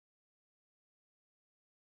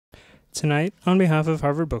Tonight, on behalf of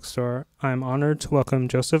Harvard Bookstore, I am honored to welcome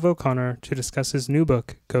Joseph O'Connor to discuss his new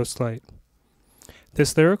book, Ghostlight.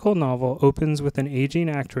 This lyrical novel opens with an aging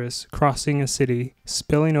actress crossing a city,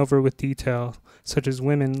 spilling over with detail such as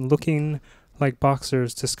women looking like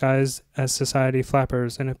boxers disguised as society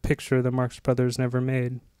flappers in a picture the Marx Brothers never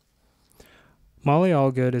made. Molly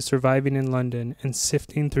Allgood is surviving in London and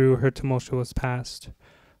sifting through her tumultuous past.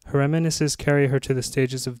 Her reminiscences carry her to the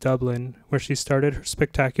stages of Dublin, where she started her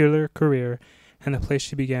spectacular career and the place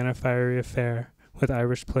she began a fiery affair with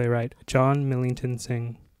Irish playwright John Millington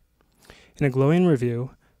Synge. In a glowing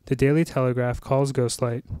review, the Daily Telegraph calls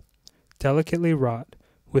Ghostlight delicately wrought,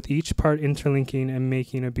 with each part interlinking and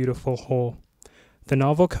making a beautiful whole. The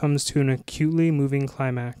novel comes to an acutely moving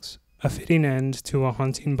climax, a fitting end to a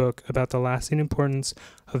haunting book about the lasting importance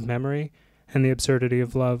of memory and the absurdity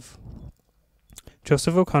of love.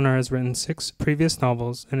 Joseph O'Connor has written 6 previous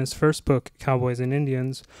novels, and his first book, Cowboys and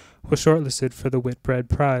Indians, was shortlisted for the Whitbread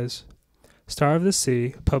Prize. Star of the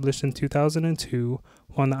Sea, published in 2002,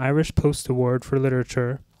 won the Irish Post Award for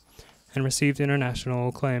Literature and received international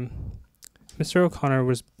acclaim. Mr. O'Connor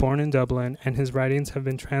was born in Dublin, and his writings have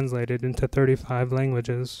been translated into 35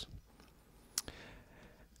 languages.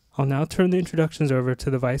 I'll now turn the introductions over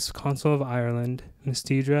to the Vice Consul of Ireland, Ms.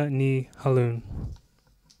 Deidre Ní Halún.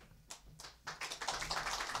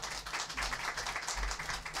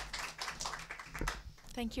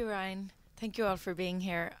 Thank you, Ryan. Thank you all for being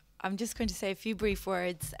here. I'm just going to say a few brief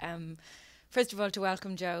words. First of all, to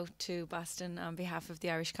welcome Joe to Boston on behalf of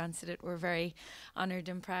the Irish Consulate. We're very honoured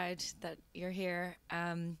and proud that you're here.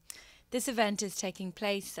 This event is taking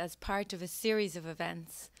place as part of a series of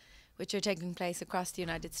events which are taking place across the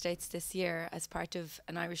United States this year as part of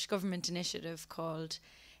an Irish government initiative called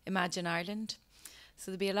Imagine Ireland.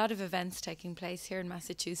 So there'll be a lot of events taking place here in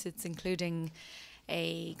Massachusetts, including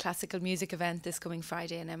a classical music event this coming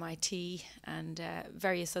Friday in MIT and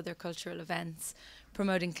various other cultural events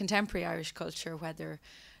promoting contemporary Irish culture, whether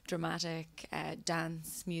dramatic,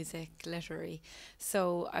 dance, music, literary.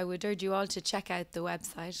 So I would urge you all to check out the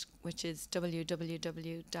website, which is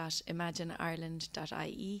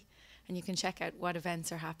www.imagineireland.ie, and you can check out what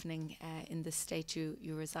events are happening in the state you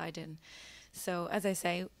reside in. So as I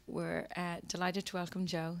say, we're delighted to welcome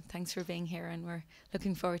Joe. Thanks for being here, and we're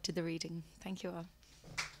looking forward to the reading. Thank you all.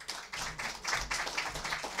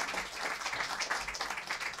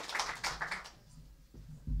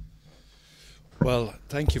 Well,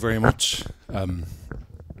 thank you very much,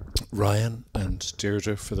 Ryan and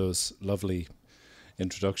Deirdre, for those lovely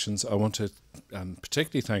introductions. I want to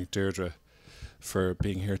particularly thank Deirdre for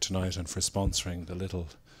being here tonight and for sponsoring the little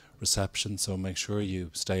reception, so make sure you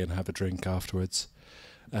stay and have a drink afterwards.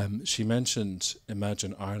 She mentioned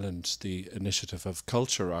Imagine Ireland, the initiative of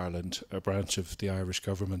Culture Ireland, a branch of the Irish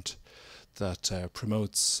government that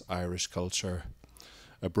promotes Irish culture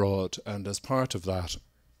abroad, and as part of that,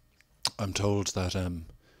 I'm told that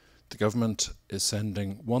the government is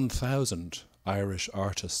sending 1,000 Irish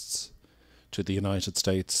artists to the United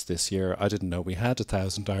States this year. I didn't know we had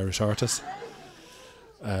 1,000 Irish artists.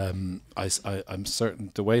 I'm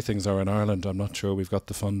certain the way things are in Ireland, I'm not sure we've got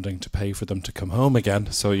the funding to pay for them to come home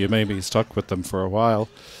again, so you may be stuck with them for a while.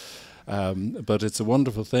 But it's a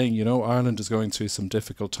wonderful thing. You know, Ireland is going through some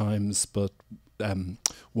difficult times, but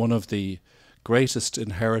one of the greatest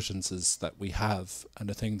inheritances that we have,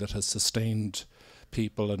 and a thing that has sustained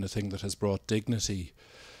people, and a thing that has brought dignity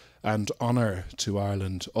and honour to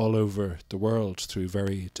Ireland all over the world through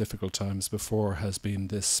very difficult times before, has been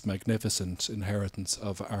this magnificent inheritance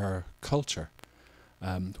of our culture,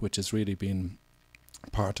 which has really been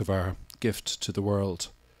part of our gift to the world.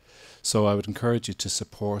 So I would encourage you to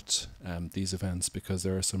support these events, because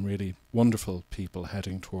there are some really wonderful people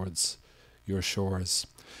heading towards your shores.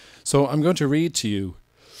 So I'm going to read to you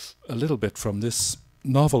a little bit from this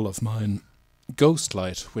novel of mine,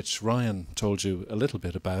 Ghostlight, which Ryan told you a little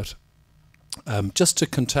bit about, just to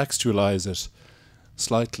contextualize it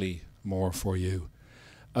slightly more for you.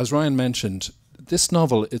 As Ryan mentioned, this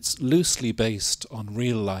novel, it's loosely based on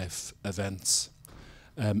real life events.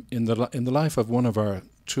 In the life of one of our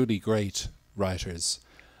truly great writers,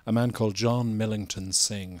 a man called John Millington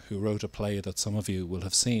Synge, who wrote a play that some of you will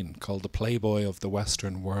have seen called The Playboy of the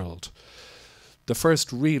Western World. The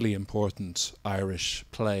first really important Irish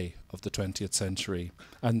play of the 20th century.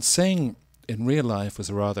 And Synge, in real life, was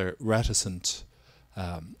a rather reticent,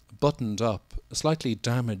 buttoned up, slightly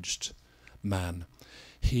damaged man.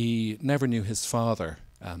 He never knew his father,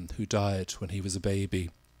 who died when he was a baby.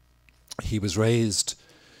 He was raised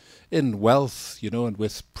in wealth, you know, and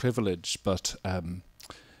with privilege, but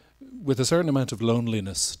with a certain amount of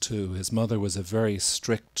loneliness too. His mother was a very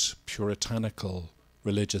strict, puritanical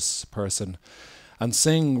religious person. And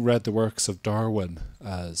Synge read the works of Darwin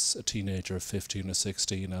as a teenager of 15 or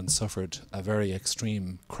 16 and suffered a very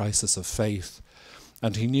extreme crisis of faith.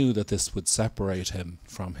 And he knew that this would separate him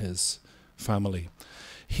from his family.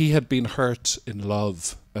 He had been hurt in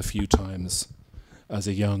love a few times as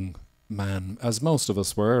a young man, as most of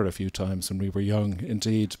us were a few times when we were young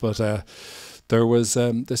indeed. But there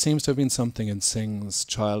seems to have been something in Synge's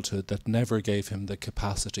childhood that never gave him the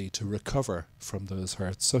capacity to recover from those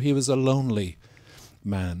hurts. So he was a lonely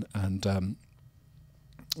man, and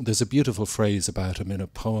there's a beautiful phrase about him in a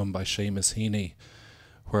poem by Seamus Heaney,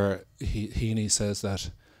 where Heaney says that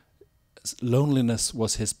loneliness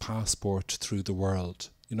was his passport through the world.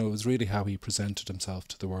 You know, it was really how he presented himself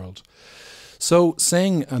to the world. So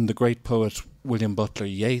Synge and the great poet William Butler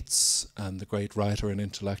Yeats and the great writer and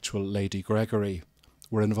intellectual Lady Gregory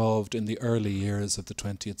were involved in the early years of the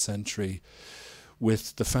 20th century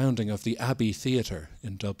with the founding of the Abbey Theatre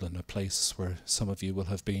in Dublin, a place where some of you will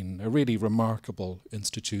have been, a really remarkable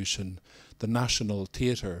institution, the National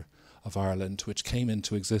Theatre of Ireland, which came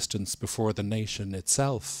into existence before the nation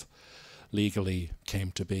itself legally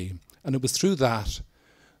came to be. And it was through that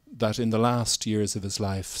in the last years of his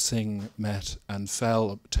life, Synge met and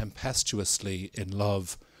fell tempestuously in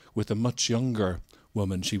love with a much younger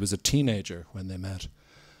woman. She was a teenager when they met,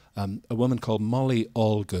 a woman called Molly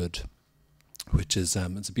Allgood, which is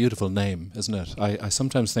it's a beautiful name, isn't it? I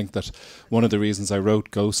sometimes think that one of the reasons I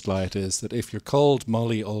wrote Ghostlight is that if you're called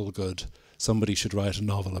Molly Allgood, somebody should write a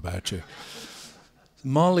novel about you.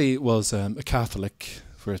 Molly was a Catholic,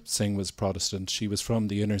 where Synge was Protestant. She was from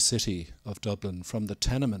the inner city of Dublin, from the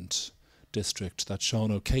tenement district that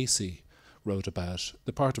Sean O'Casey wrote about,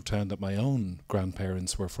 the part of town that my own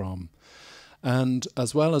grandparents were from. And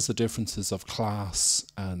as well as the differences of class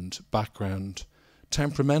and background,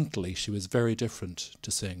 temperamentally she was very different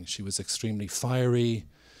to Synge. She was extremely fiery,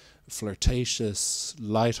 flirtatious,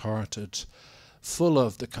 light-hearted, full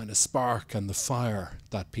of the kind of spark and the fire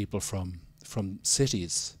that people from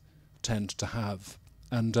cities tend to have.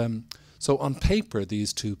 And so on paper,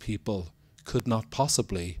 these two people could not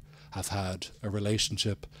possibly have had a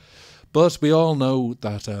relationship. But we all know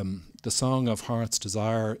that the song of Heart's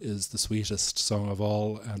Desire is the sweetest song of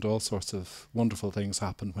all, and all sorts of wonderful things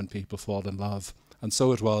happen when people fall in love. And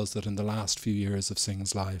so it was that in the last few years of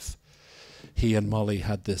Synge's life, he and Molly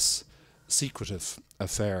had this secretive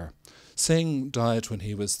affair. Synge died when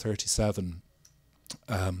he was 37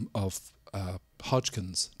 of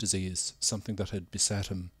Hodgkin's disease, something that had beset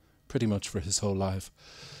him pretty much for his whole life.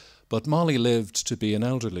 But Molly lived to be an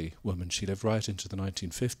elderly woman. She lived right into the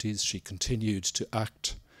 1950s. She continued to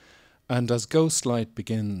act. And as Ghostlight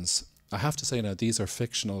begins, I have to say now, these are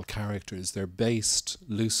fictional characters. They're based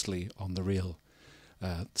loosely on the real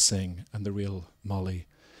Synge and the real Molly.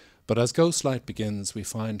 But as Ghostlight begins, we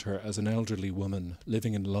find her as an elderly woman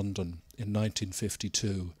living in London in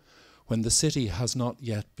 1952, when the city has not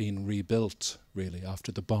yet been rebuilt, really,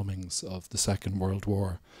 after the bombings of the Second World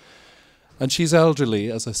War. And she's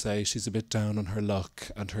elderly, as I say, she's a bit down on her luck,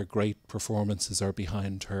 and her great performances are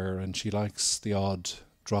behind her, and she likes the odd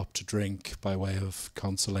drop to drink by way of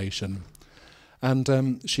consolation.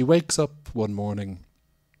 And she wakes up one morning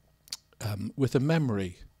with a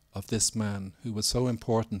memory of this man who was so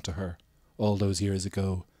important to her all those years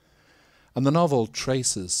ago. And the novel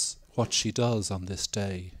traces what she does on this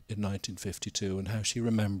day in 1952 and how she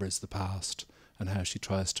remembers the past and how she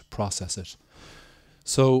tries to process it.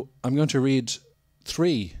 So I'm going to read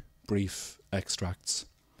 3 brief extracts.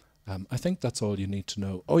 I think that's all you need to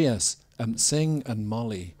know. Oh yes, Synge and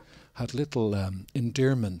Molly had little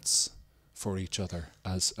endearments for each other,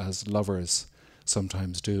 as lovers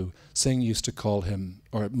sometimes do. Synge used to call him,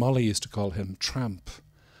 or Molly used to call him Tramp,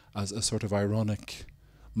 as a sort of ironic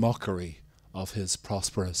mockery of his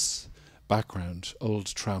prosperous background. Old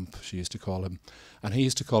Tramp, she used to call him. And he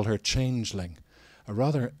used to call her Changeling, a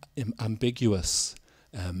rather ambiguous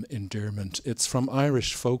endearment. It's from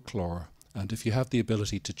Irish folklore, and if you have the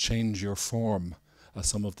ability to change your form, as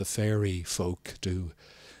some of the fairy folk do,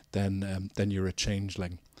 then you're a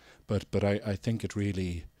changeling. But I think it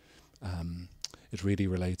really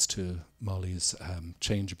relates to Molly's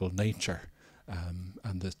changeable nature.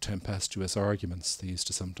 And the tempestuous arguments they used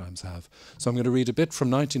to sometimes have. So I'm going to read a bit from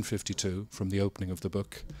 1952, from the opening of the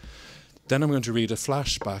book. Then I'm going to read a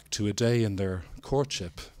flashback to a day in their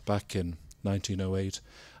courtship back in 1908.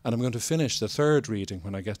 And I'm going to finish the third reading,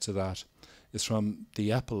 when I get to that, is from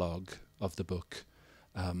the epilogue of the book.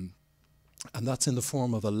 And that's in the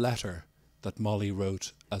form of a letter that Molly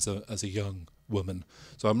wrote as a young woman.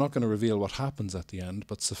 So I'm not going to reveal what happens at the end,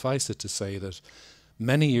 but suffice it to say that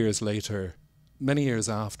many years later, many years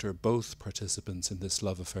after both participants in this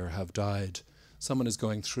love affair have died, someone is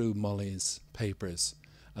going through Molly's papers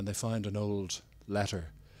and they find an old letter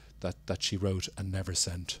that she wrote and never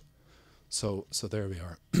sent. So there we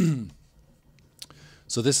are.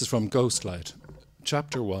 So this is from Ghostlight,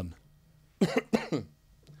 Chapter 1.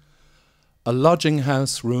 A lodging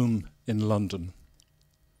house room in London.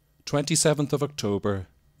 27th of October,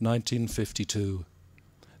 1952,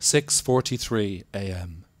 6:43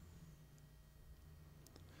 a.m.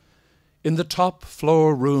 In the top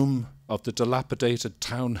floor room of the dilapidated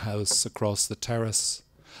townhouse across the terrace,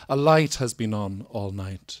 a light has been on all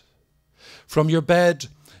night. From your bed,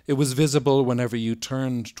 it was visible whenever you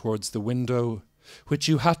turned towards the window, which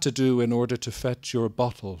you had to do in order to fetch your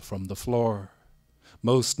bottle from the floor.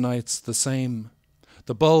 Most nights the same.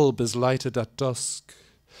 The bulb is lighted at dusk.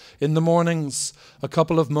 In the mornings, a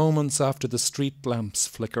couple of moments after the street lamps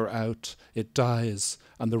flicker out, it dies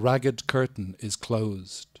and the ragged curtain is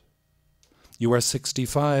closed. You are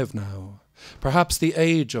 65 now, perhaps the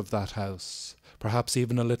age of that house, perhaps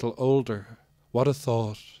even a little older. What a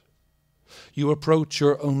thought. You approach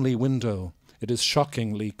your only window. It is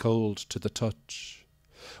shockingly cold to the touch.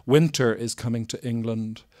 Winter is coming to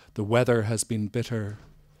England. The weather has been bitter.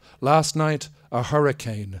 Last night, a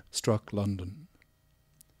hurricane struck London.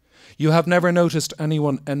 You have never noticed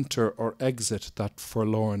anyone enter or exit that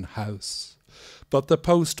forlorn house, but the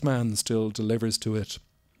postman still delivers to it,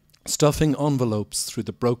 stuffing envelopes through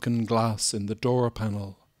the broken glass in the door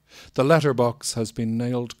panel. The letterbox has been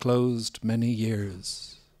nailed closed many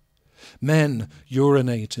years. Men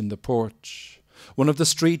urinate in the porch. One of the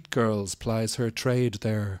street girls plies her trade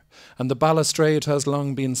there, and the balustrade has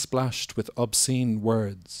long been splashed with obscene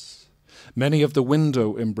words. Many of the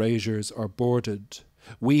window embrasures are boarded.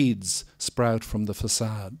 Weeds sprout from the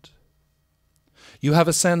facade. You have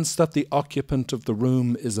a sense that the occupant of the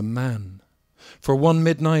room is a man. For one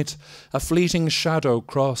midnight, a fleeting shadow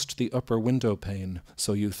crossed the upper window pane,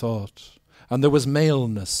 so you thought, and there was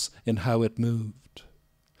maleness in how it moved.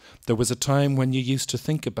 There was a time when you used to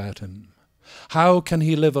think about him. How can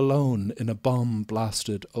he live alone in a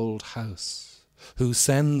bomb-blasted old house? Who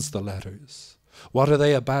sends the letters? What are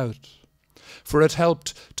they about? For it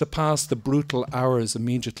helped to pass the brutal hours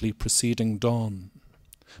immediately preceding dawn.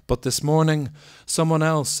 But this morning, someone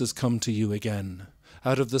else has come to you again,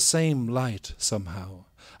 out of the same light somehow,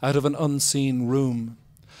 out of an unseen room,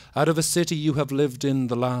 out of a city you have lived in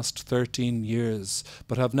the last 13 years,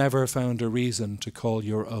 but have never found a reason to call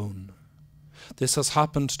your own. This has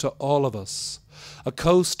happened to all of us, a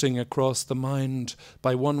coasting across the mind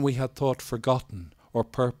by one we had thought forgotten or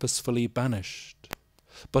purposefully banished.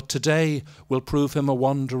 But today will prove him a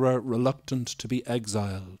wanderer reluctant to be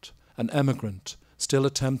exiled, an emigrant still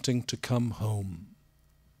attempting to come home.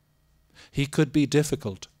 He could be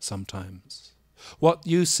difficult sometimes. What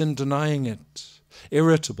use in denying it?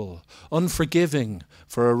 Irritable, unforgiving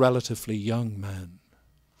for a relatively young man.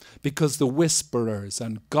 Because the whisperers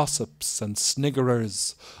and gossips and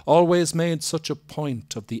sniggerers always made such a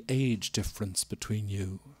point of the age difference between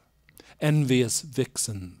you. Envious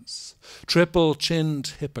vixens,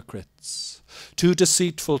 triple-chinned hypocrites, too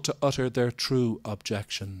deceitful to utter their true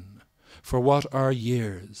objection. For what are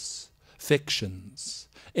years? Fictions,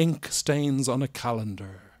 ink stains on a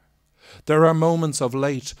calendar. There are moments of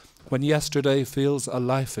late when yesterday feels a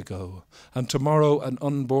life ago, and tomorrow an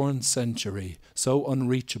unborn century, so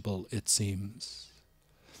unreachable it seems.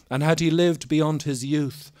 And had he lived beyond his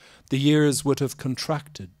youth, the years would have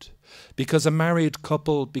contracted, because a married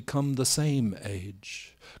couple become the same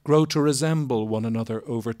age, grow to resemble one another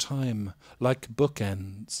over time, like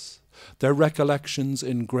bookends, their recollections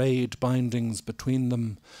in greyed bindings between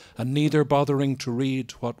them, and neither bothering to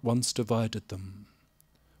read what once divided them.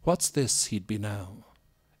 What's this he'd be now?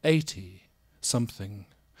 80, something,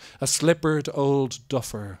 a slippered old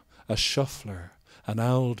duffer, a shuffler, an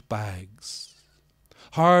old bags.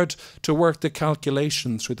 Hard to work the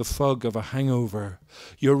calculation through the fog of a hangover.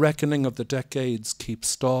 Your reckoning of the decades keeps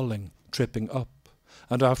stalling, tripping up,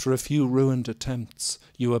 and after a few ruined attempts,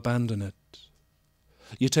 you abandon it.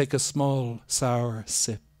 You take a small, sour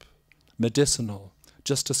sip, medicinal,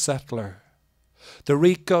 just a settler. The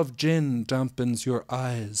reek of gin dampens your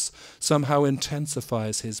eyes, somehow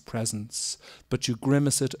intensifies his presence, but you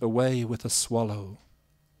grimace it away with a swallow.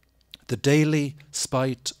 The daily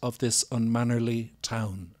spite of this unmannerly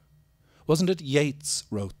town. Wasn't it Yeats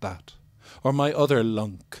wrote that? Or my other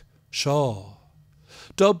lunk, Shaw?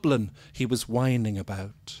 Dublin he was whining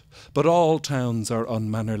about, but all towns are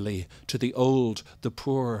unmannerly to the old, the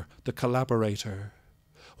poor, the collaborator.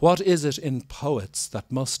 What is it in poets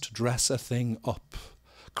that must dress a thing up,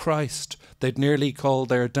 Christ, they'd nearly call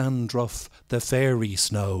their dandruff the fairy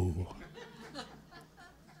snow.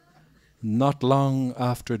 Not long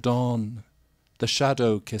after dawn, the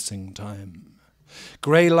shadow kissing time.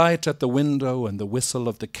 Grey light at the window and the whistle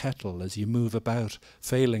of the kettle as you move about,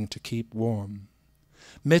 failing to keep warm.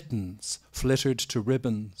 Mittens flittered to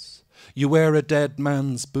ribbons. You wear a dead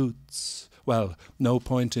man's boots. Well, no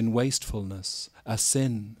point in wastefulness, a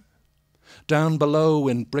sin. Down below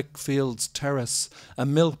in Brickfield's terrace, a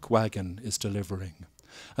milk wagon is delivering.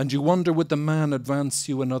 And you wonder would the man advance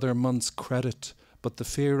you another month's credit, but the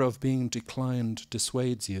fear of being declined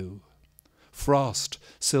dissuades you. Frost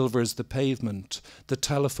silvers the pavement, the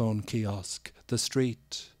telephone kiosk, the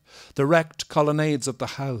street, the wrecked colonnades of the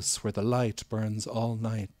house where the light burns all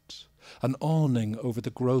night, an awning over the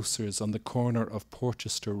grocer's on the corner of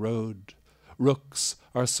Porchester Road. Rooks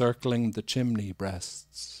are circling the chimney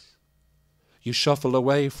breasts. You shuffle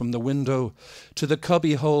away from the window to the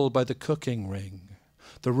cubby hole by the cooking ring.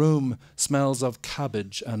 The room smells of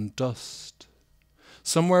cabbage and dust.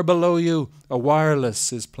 Somewhere below you, a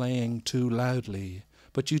wireless is playing too loudly,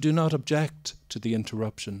 but you do not object to the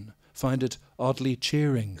interruption, find it oddly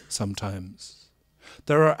cheering sometimes.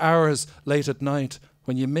 There are hours late at night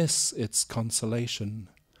when you miss its consolation.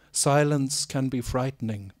 Silence can be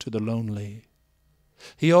frightening to the lonely.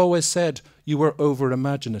 He always said you were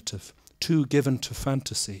over-imaginative, too given to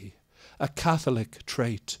fantasy, a Catholic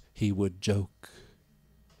trait, he would joke.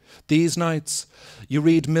 These nights you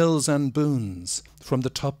read Mills and Boon's from the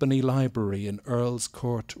Twopenny Library in Earl's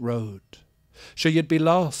Court Road. Sure, you'd be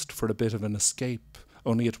lost for a bit of an escape,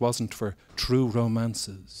 only it wasn't for true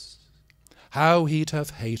romances. How he'd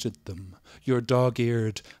have hated them, your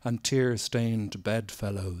dog-eared and tear-stained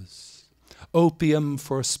bedfellows. Opium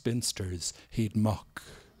for spinsters, he'd mock.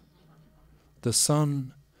 The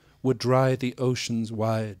sun would dry the oceans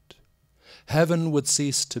wide. Heaven would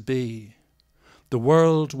cease to be. The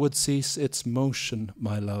world would cease its motion,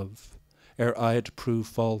 my love, ere I'd prove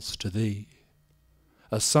false to thee.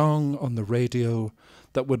 A song on the radio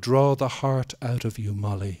that would draw the heart out of you,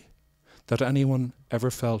 Molly, that anyone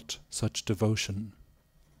ever felt such devotion.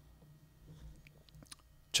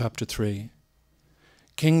 Chapter 3.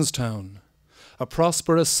 Kingstown, a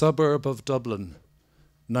prosperous suburb of Dublin,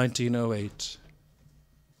 1908.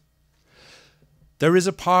 There is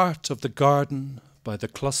a part of the garden by the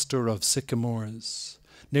cluster of sycamores,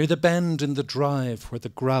 near the bend in the drive where the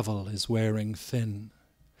gravel is wearing thin.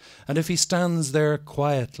 And if he stands there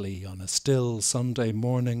quietly on a still Sunday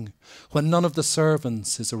morning, when none of the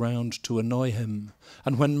servants is around to annoy him,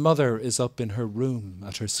 and when mother is up in her room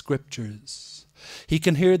at her scriptures, he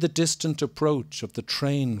can hear the distant approach of the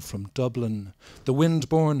train from Dublin, the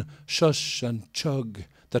wind-borne shush and chug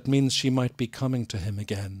that means she might be coming to him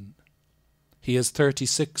again. He is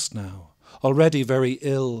 36 now, already very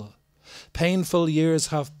ill. Painful years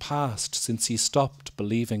have passed since he stopped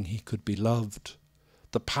believing he could be loved.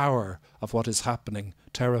 The power of what is happening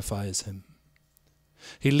terrifies him.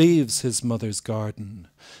 He leaves his mother's garden,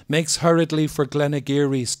 makes hurriedly for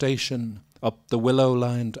Glenageary station, up the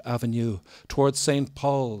willow-lined avenue towards St.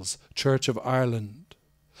 Paul's, Church of Ireland,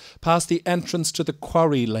 past the entrance to the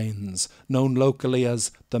quarry lanes, known locally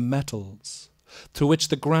as the Metals, to which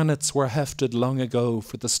the granites were hefted long ago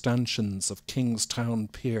for the stanchions of Kingstown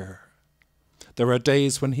Pier. There are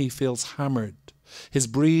days when he feels hammered. His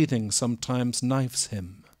breathing sometimes knifes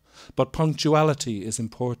him. But punctuality is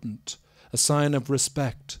important, a sign of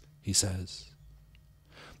respect, he says.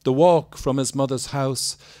 The walk from his mother's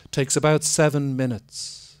house takes about 7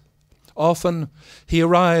 minutes. Often he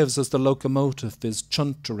arrives as the locomotive is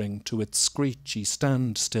chuntering to its screechy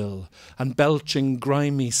standstill and belching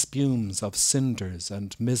grimy spumes of cinders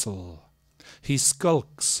and mizzle. He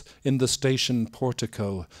skulks in the station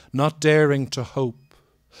portico, not daring to hope,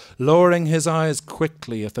 lowering his eyes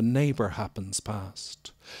quickly if a neighbour happens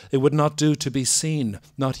past. It would not do to be seen,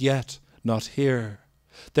 not yet, not here.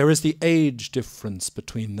 There is the age difference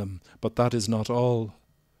between them, but that is not all.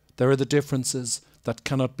 There are the differences that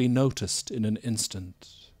cannot be noticed in an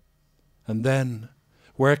instant. And then,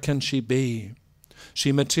 where can she be?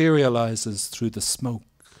 She materializes through the smoke.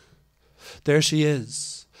 There she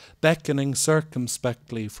is, beckoning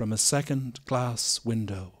circumspectly from a second glass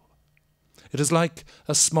window. It is like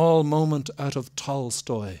a small moment out of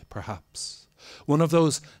Tolstoy, perhaps, one of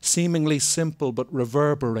those seemingly simple but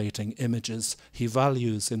reverberating images he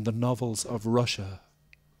values in the novels of Russia.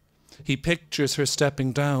 He pictures her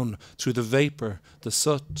stepping down through the vapour, the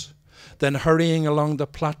soot, then hurrying along the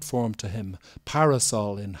platform to him,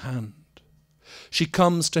 parasol in hand. She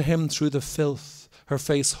comes to him through the filth, her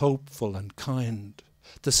face hopeful and kind,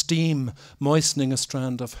 the steam moistening a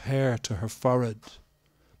strand of hair to her forehead.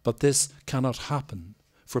 But this cannot happen,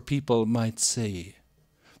 for people might see.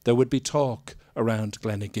 There would be talk around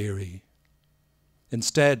Glenageary.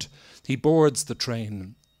 Instead, he boards the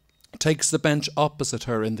train, takes the bench opposite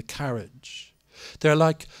her in the carriage. They're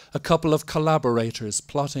like a couple of collaborators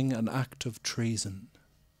plotting an act of treason.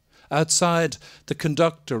 Outside, the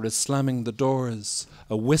conductor is slamming the doors,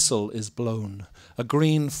 a whistle is blown, a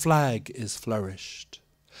green flag is flourished.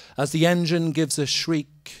 As the engine gives a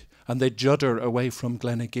shriek and they judder away from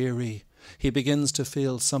Glenageary, he begins to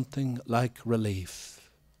feel something like relief.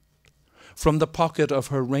 From the pocket of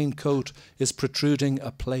her raincoat is protruding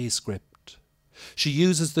a play script. She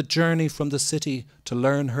uses the journey from the city to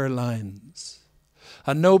learn her lines.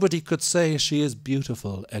 And nobody could say she is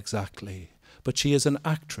beautiful exactly, but she is an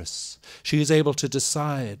actress. She is able to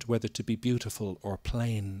decide whether to be beautiful or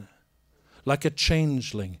plain. Like a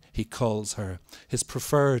changeling, he calls her, his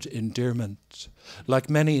preferred endearment. Like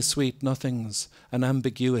many sweet nothings, an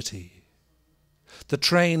ambiguity. The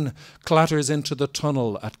train clatters into the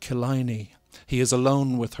tunnel at Killiney. He is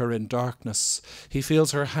alone with her in darkness. He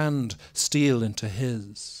feels her hand steal into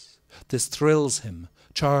his. This thrills him,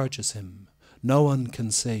 charges him. No one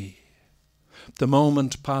can see. The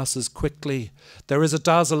moment passes quickly. There is a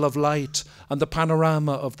dazzle of light, and the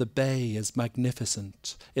panorama of the bay is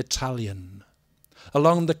magnificent, Italian.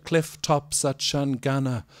 Along the cliff tops at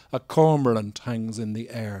Shangana, a cormorant hangs in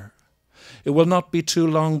the air. It will not be too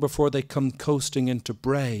long before they come coasting into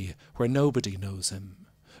Bray, where nobody knows him.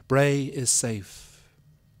 Bray is safe.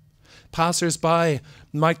 Passers-by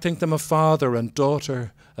might think them a father and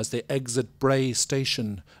daughter as they exit Bray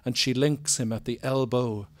station, and she links him at the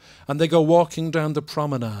elbow, and they go walking down the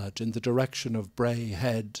promenade in the direction of Bray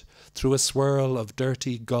Head, through a swirl of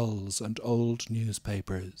dirty gulls and old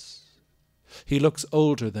newspapers. He looks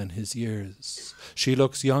older than his years. She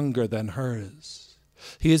looks younger than hers.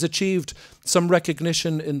 He has achieved some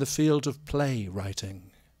recognition in the field of play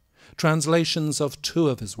writing. Translations of 2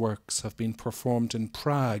 of his works have been performed in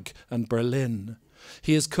Prague and Berlin.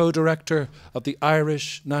 He is co-director of the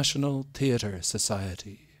Irish National Theatre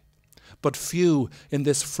Society. But few in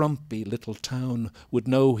this frumpy little town would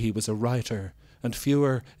know he was a writer, and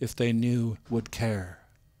fewer, if they knew, would care.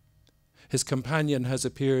 His companion has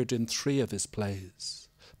appeared in 3 of his plays,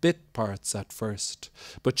 bit parts at first,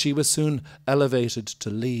 but she was soon elevated to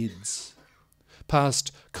leads.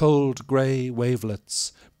 Past cold grey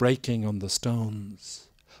wavelets breaking on the stones,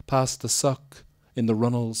 past the suck in the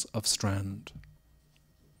runnels of Strand.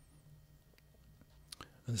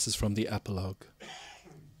 And this is from the epilogue.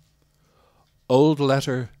 Old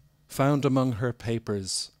letter found among her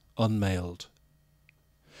papers, unmailed.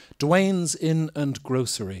 Dwayne's Inn and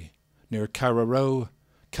Grocery, near Carraroe,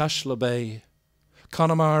 Cashla Bay,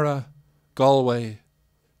 Connemara, Galway,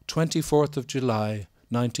 24th of July,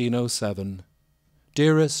 1907.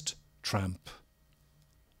 Dearest Tramp,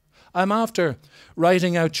 I'm after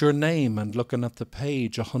writing out your name and looking at the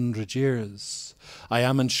page 100 years. I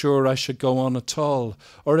amn't sure I should go on at all,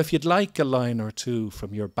 or if you'd like a line or 2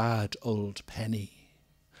 from your bad old penny.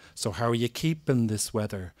 So how are you keeping this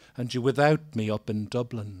weather, and you without me up in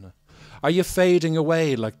Dublin? Are you fading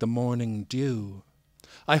away like the morning dew?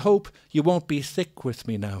 I hope you won't be thick with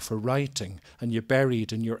me now for writing, and you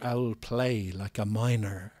buried in your owl play like a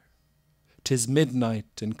miner. 'Tis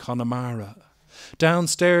midnight in Connemara.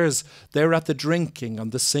 Downstairs they're at the drinking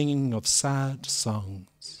and the singing of sad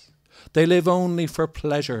songs. They live only for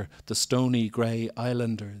pleasure, the stony grey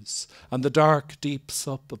islanders, and the dark deep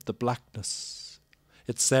sup of the blackness.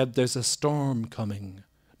 It's said there's a storm coming.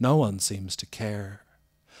 No one seems to care.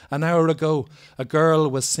 An hour ago a girl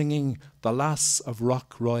was singing The Lass of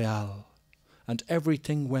Rock Royale, and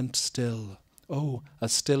everything went still, oh,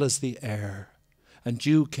 as still as the air. And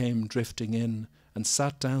you came drifting in and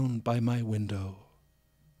sat down by my window.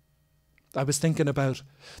 I was thinking about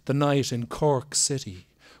the night in Cork City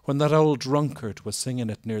when that old drunkard was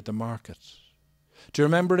singing it near the market. Do you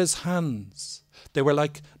remember his hands? They were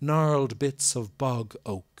like gnarled bits of bog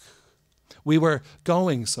oak. We were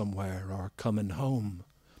going somewhere or coming home.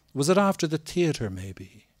 Was it after the theatre,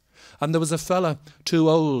 maybe? And there was a fella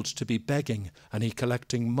too old to be begging, and he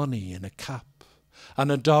collecting money in a cap,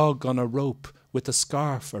 and a dog on a rope with a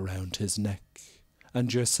scarf around his neck,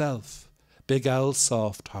 and yourself, Big Al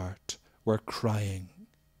Softheart, were crying.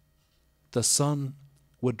 The sun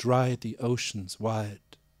would dry the oceans wide.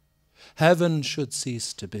 Heaven should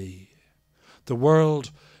cease to be. The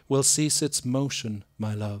world will cease its motion,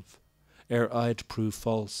 my love, ere I'd prove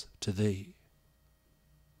false to thee.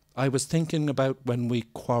 I was thinking about when we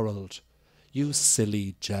quarrelled, you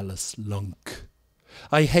silly jealous lunk.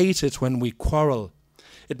 I hate it when we quarrel.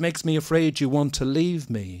 It makes me afraid you want to leave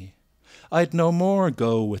me. I'd no more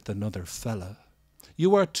go with another fella.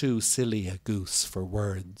 You are too silly a goose for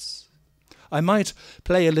words. I might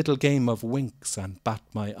play a little game of winks and bat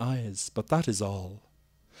my eyes, but that is all.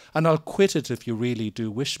 And I'll quit it if you really do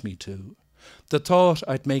wish me to. The thought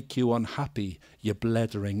I'd make you unhappy, you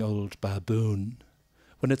blethering old baboon,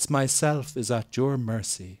 when it's myself is at your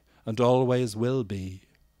mercy and always will be.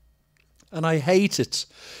 And I hate it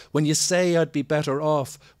when you say I'd be better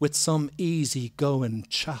off with some easy-going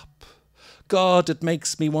chap. God, it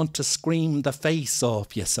makes me want to scream the face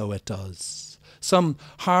off you, so it does. Some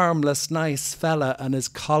harmless, nice fella and his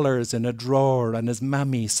collars in a drawer and his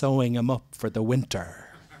mammy sewing him up for the winter.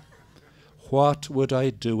 What would I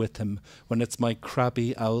do with him when it's my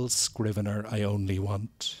crabby owl scrivener I only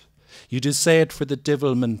want? You do say it for the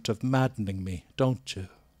divilment of maddening me, don't you?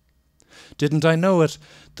 Didn't I know it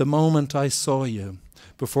the moment I saw you,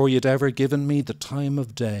 before you'd ever given me the time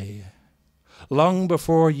of day? Long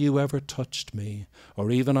before you ever touched me,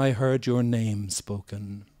 or even I heard your name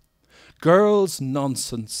spoken. Girls'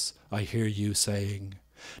 nonsense, I hear you saying,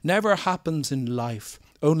 never happens in life,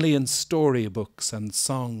 only in storybooks and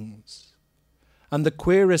songs. And the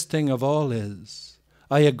queerest thing of all is,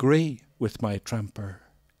 I agree with my tramper.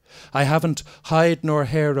 I haven't hide nor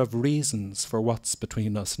hair of reasons for what's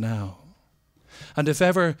between us now. And if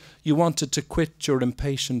ever you wanted to quit your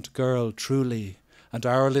impatient girl truly, and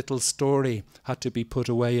our little story had to be put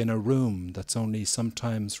away in a room that's only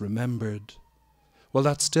sometimes remembered, well,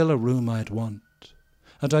 that's still a room I'd want.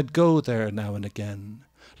 And I'd go there now and again,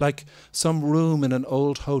 like some room in an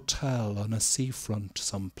old hotel on a seafront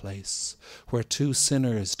someplace, where two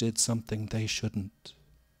sinners did something they shouldn't.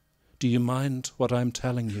 Do you mind what I'm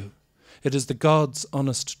telling you? It is the God's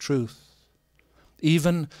honest truth.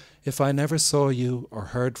 Even if I never saw you or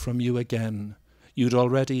heard from you again, you'd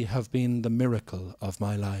already have been the miracle of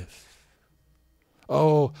my life.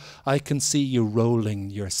 Oh, I can see you rolling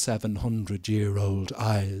your 700-year-old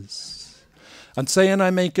eyes. And saying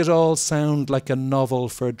I make it all sound like a novel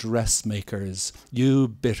for dressmakers, you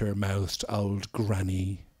bitter-mouthed old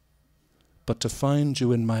granny. But to find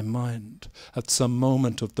you in my mind at some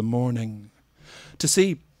moment of the morning, to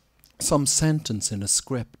see some sentence in a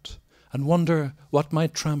script and wonder what my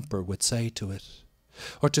tramper would say to it,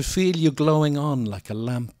 or to feel you glowing on like a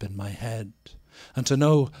lamp in my head, and to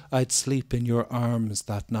know I'd sleep in your arms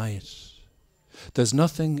that night. There's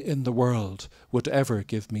nothing in the world would ever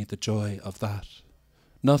give me the joy of that.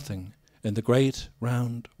 Nothing in the great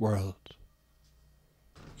round world.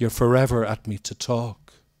 You're forever at me to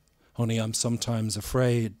talk, only I'm sometimes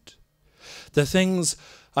afraid. The things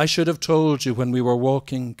I should have told you when we were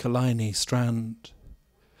walking Killiney Strand.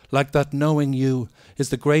 Like that knowing you is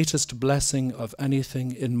the greatest blessing of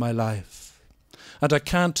anything in my life. And I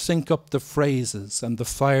can't think up the phrases and the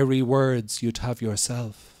fiery words you'd have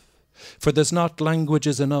yourself. For there's not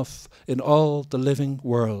languages enough in all the living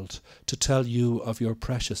world to tell you of your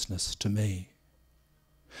preciousness to me.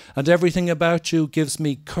 And everything about you gives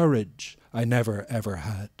me courage I never ever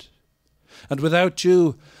had. And without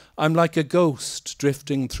you, I'm like a ghost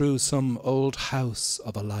drifting through some old house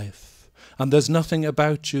of a life. And there's nothing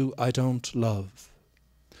about you I don't love.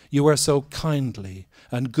 You are so kindly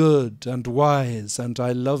and good and wise, and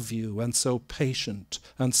I love you, and so patient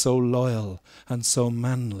and so loyal and so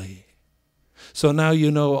manly. So now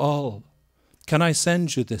you know all. Can I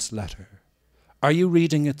send you this letter? Are you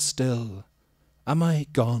reading it still? Am I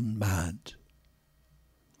gone mad?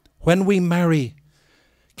 When we marry,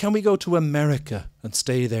 can we go to America and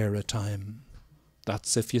stay there a time?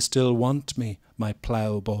 That's if you still want me, my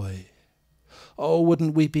ploughboy. Oh,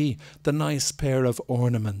 wouldn't we be the nice pair of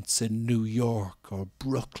ornaments in New York or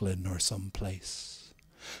Brooklyn or someplace?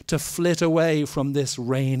 To flit away from this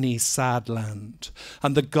rainy sad land,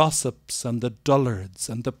 and the gossips and the dullards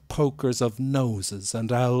and the pokers of noses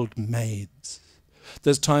and old maids.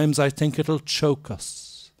 There's times I think it'll choke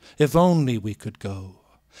us. If only we could go.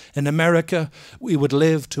 In America we would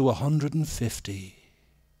live to 150.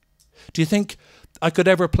 Do you think I could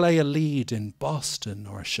ever play a lead in Boston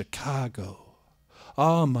or Chicago?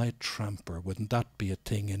 Ah, my tramper, wouldn't that be a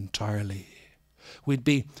thing entirely? We'd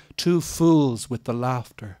be two fools with the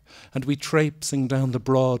laughter, and we traipsing down the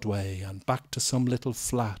Broadway and back to some little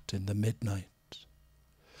flat in the midnight.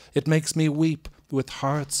 It makes me weep with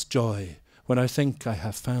heart's joy when I think I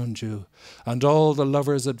have found you, and all the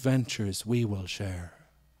lovers' adventures we will share.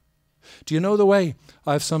 Do you know the way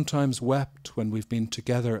I've sometimes wept when we've been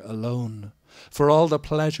together alone, for all the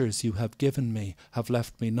pleasures you have given me have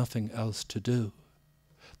left me nothing else to do?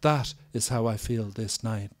 That is how I feel this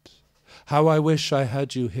night. How I wish I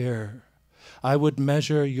had you here. I would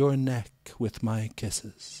measure your neck with my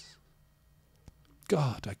kisses.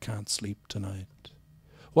 God, I can't sleep tonight.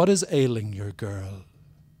 What is ailing your girl?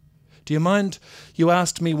 Do you mind? You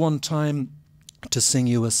asked me one time to sing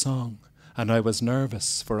you a song, and I was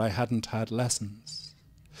nervous, for I hadn't had lessons.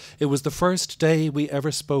 It was the first day we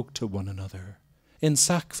ever spoke to one another, in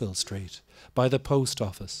Sackville Street, by the post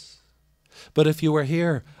office. But if you were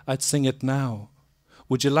here, I'd sing it now.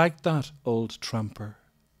 Would you like that, old tramper?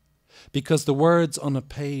 Because the words on a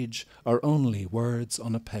page are only words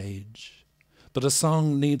on a page. But a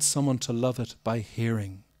song needs someone to love it by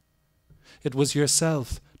hearing. It was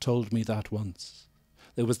yourself told me that once.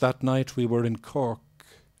 It was that night we were in Cork.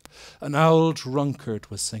 An old drunkard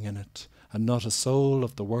was singing it, and not a soul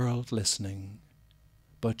of the world listening.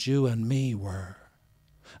 But you and me were.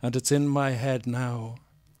 And it's in my head now.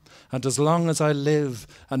 And as long as I live,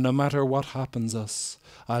 and no matter what happens us,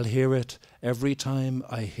 I'll hear it every time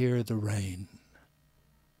I hear the rain.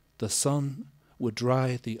 The sun would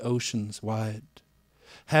dry the oceans wide.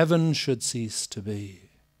 Heaven should cease to be.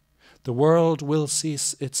 The world will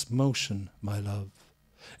cease its motion, my love,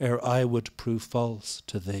 ere I would prove false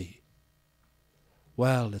to thee.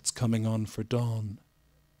 Well, it's coming on for dawn.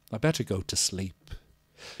 I better go to sleep.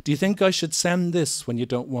 Do you think I should send this when you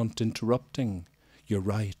don't want interrupting? You're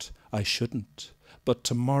right, I shouldn't, but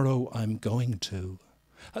tomorrow I'm going to,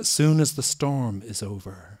 as soon as the storm is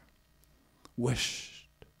over. Wished,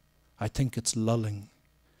 I think it's lulling.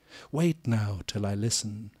 Wait now till I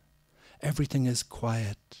listen. Everything is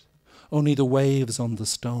quiet, only the waves on the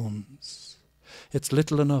stones. It's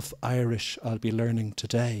little enough Irish I'll be learning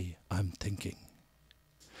today, I'm thinking.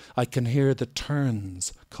 I can hear the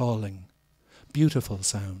terns calling. Beautiful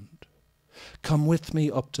sound. Come with me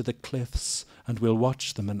up to the cliffs and we'll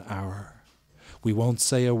watch them an hour. We won't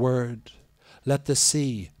say a word. Let the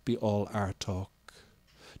sea be all our talk.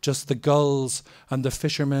 Just the gulls and the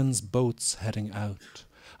fishermen's boats heading out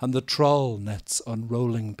and the trawl nets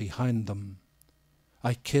unrolling behind them.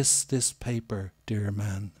 I kiss this paper, dear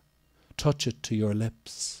man. Touch it to your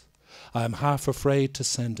lips. I am half afraid to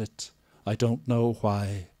send it. I don't know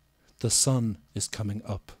why. The sun is coming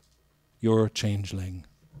up. Your changeling.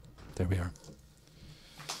 There we are.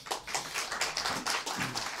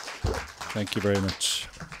 Thank you very much.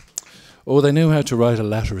 Oh, they knew how to write a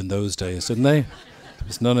letter in those days, didn't they? There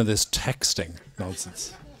was none of this texting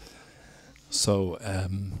nonsense. So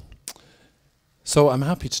I'm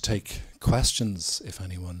happy to take questions if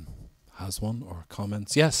anyone has one or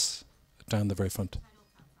comments. Yes, down the very front.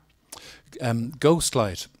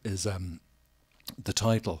 Ghostlight is the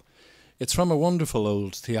title. It's from a wonderful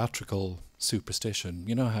old theatrical superstition.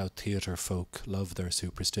 You know how theatre folk love their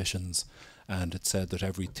superstitions, and it's said that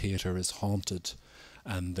every theatre is haunted,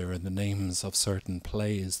 and there are the names of certain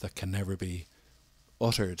plays that can never be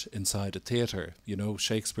uttered inside a theatre. You know,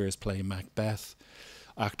 Shakespeare's play Macbeth,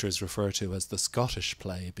 actors refer to as the Scottish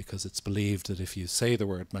play because it's believed that if you say the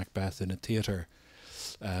word Macbeth in a theatre,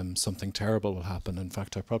 something terrible will happen. In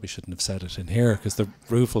fact, I probably shouldn't have said it in here because the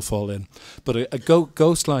roof will fall in. But a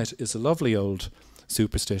ghostlight is a lovely old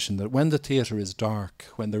superstition that when the theatre is dark,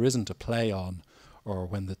 when there isn't a play on, or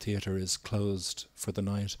when the theatre is closed for the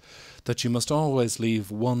night, that you must always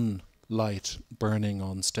leave one light burning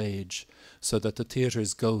on stage so that the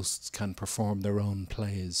theatre's ghosts can perform their own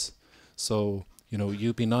plays. So, you know,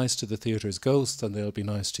 you be nice to the theatre's ghosts and they'll be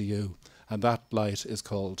nice to you. And that light is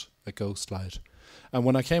called a ghost light. And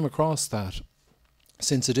when I came across that,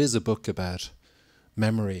 since it is a book about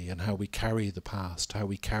memory and how we carry the past, how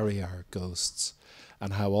we carry our ghosts,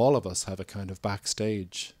 and how all of us have a kind of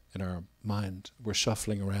backstage in our mind, we're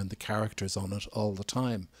shuffling around the characters on it all the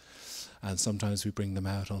time. And sometimes we bring them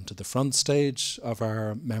out onto the front stage of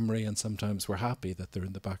our memory, and sometimes we're happy that they're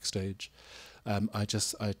in the backstage. I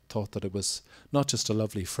thought that it was not just a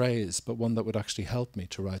lovely phrase, but one that would actually help me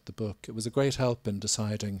to write the book. It was a great help in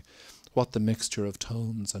deciding what the mixture of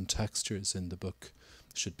tones and textures in the book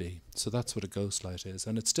should be. So that's what a ghostlight is.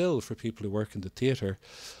 And it's still, for people who work in the theatre,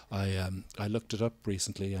 I looked it up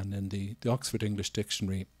recently, and in the Oxford English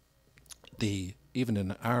Dictionary, even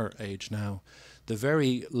in our age now, the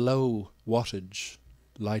very low wattage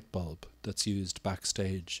light bulb that's used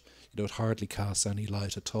backstage, it hardly casts any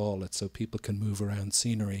light at all. It's so people can move around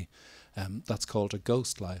scenery. That's called a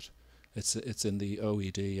ghost light. It's in the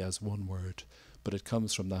OED as one word, but it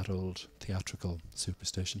comes from that old theatrical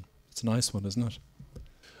superstition. It's a nice one, isn't it?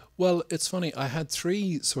 Well, it's funny. I had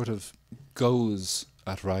 3 sort of goes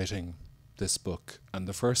at writing this book, and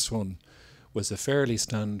the first one was a fairly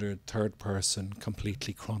standard third-person,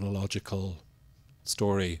 completely chronological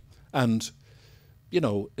story. And, you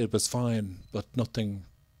know, it was fine, but nothing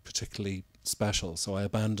particularly special, so I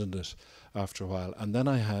abandoned it after a while. And then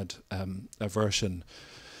I had a version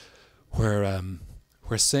where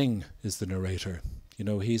where Singh is the narrator. You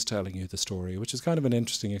know, he's telling you the story, which is kind of an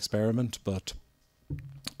interesting experiment, but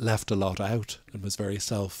left a lot out and was very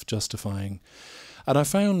self-justifying. And I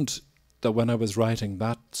found that when I was writing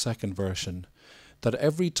that second version, that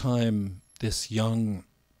every time this young,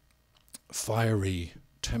 fiery,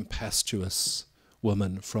 tempestuous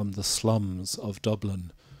woman from the slums of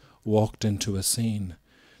Dublin walked into a scene,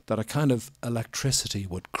 that a kind of electricity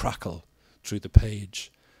would crackle through the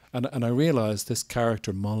page. And I realised this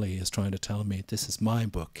character Molly is trying to tell me, this is my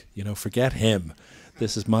book, you know, forget him,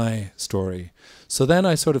 this is my story. So then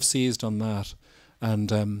I sort of seized on that,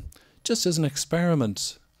 and just as an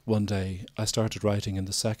experiment one day I started writing in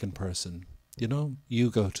the second person. You know, you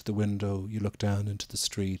go to the window, you look down into the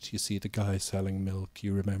street, you see the guy selling milk,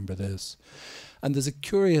 you remember this. And there's a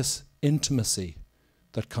curious intimacy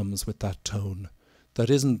that comes with that tone that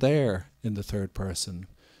isn't there in the third person.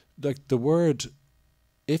 Like the word,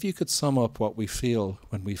 if you could sum up what we feel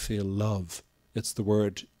when we feel love, it's the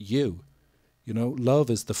word you. You know, love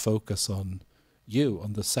is the focus on you,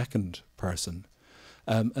 on the second person.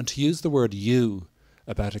 And to use the word you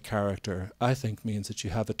about a character, I think means that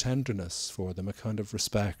you have a tenderness for them, a kind of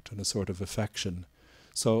respect and a sort of affection.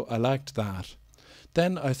 So I liked that.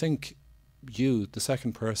 Then I think you, the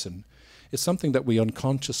second person, is something that we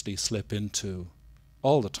unconsciously slip into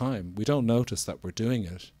all the time. We don't notice that we're doing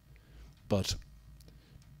it. But,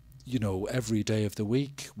 you know, every day of the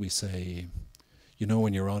week we say, you know,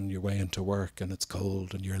 when you're on your way into work and it's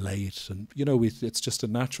cold and you're late, and, you know, it's just a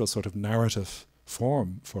natural sort of narrative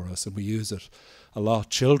form for us, and we use it a lot.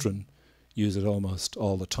 Children use it almost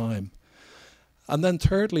all the time. And then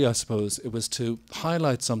thirdly, I suppose, it was to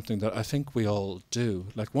highlight something that I think we all do.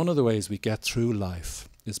 Like, one of the ways we get through life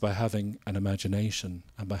is by having an imagination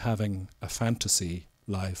and by having a fantasy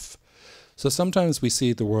life. So sometimes we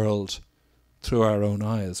see the world through our own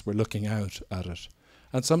eyes. We're looking out at it.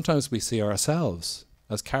 And sometimes we see ourselves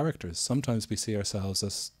as characters. Sometimes we see ourselves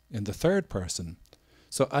as in the third person.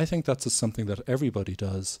 So I think that's something that everybody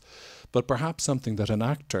does, but perhaps something that an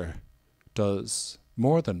actor does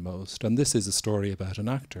more than most. And this is a story about an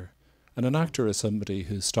actor. And an actor is somebody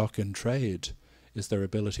whose stock in trade is their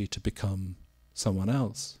ability to become someone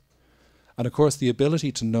else. And of course, the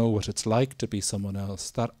ability to know what it's like to be someone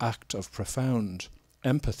else, that act of profound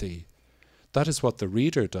empathy, that is what the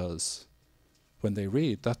reader does when they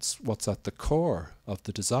read. That's what's at the core of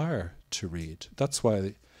the desire to read. That's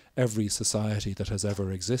why every society that has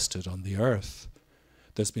ever existed on the earth,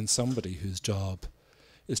 there's been somebody whose job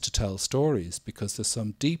is to tell stories, because there's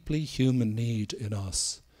some deeply human need in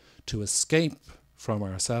us to escape from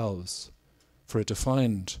ourselves for a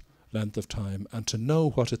defined length of time and to know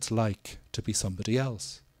what it's like to be somebody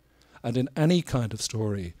else. And in any kind of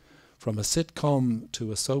story, from a sitcom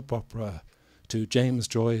to a soap opera to James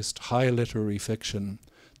Joyce, high literary fiction,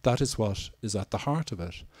 that is what is at the heart of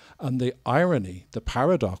it. And the irony, the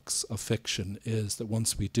paradox of fiction is that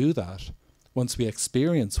once we do that, once we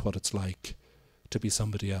experience what it's like to be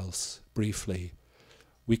somebody else briefly,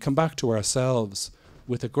 we come back to ourselves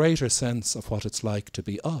with a greater sense of what it's like to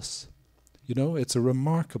be us. You know, it's a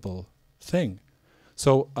remarkable thing.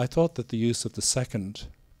 So I thought that the use of the second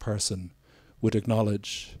person would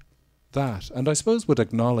acknowledge that, and I suppose would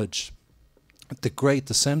acknowledge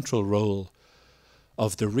the central role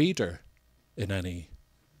of the reader in any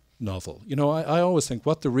novel. You know, I always think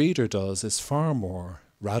what the reader does is far more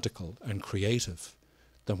radical and creative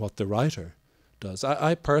than what the writer does.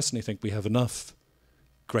 I personally think we have enough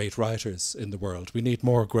great writers in the world. We need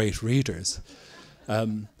more great readers.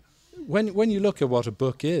 When you look at what a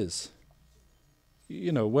book is,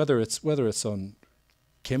 you know, whether it's on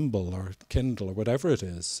Kindle or whatever it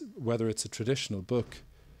is, whether it's a traditional book,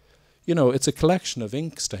 you know, it's a collection of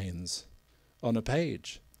ink stains on a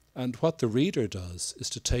page. And what the reader does is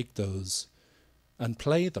to take those and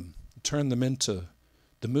play them, turn them into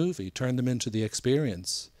the movie, turn them into the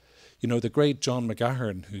experience. You know, the great John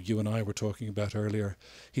McGahern, who you and I were talking about earlier,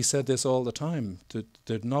 he said this all the time.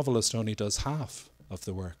 The novelist only does half of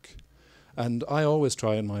the work. And I always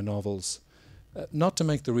try in my novels not to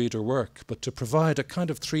make the reader work, but to provide a kind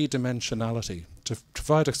of three-dimensionality, to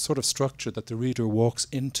provide a sort of structure that the reader walks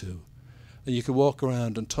into. And you can walk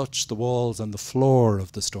around and touch the walls and the floor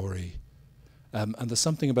of the story. And there's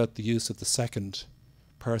something about the use of the second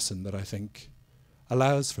person that I think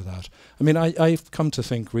allows for that. I mean, I've come to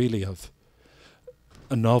think really of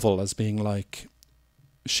a novel as being like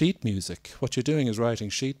sheet music. What you're doing is writing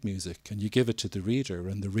sheet music, and you give it to the reader,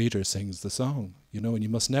 and the reader sings the song. You know, and you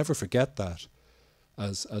must never forget that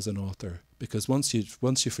as an author, because once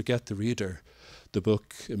you forget the reader, the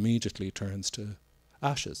book immediately turns to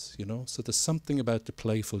ashes. You know, so there's something about the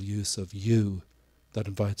playful use of you that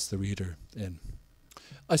invites the reader in.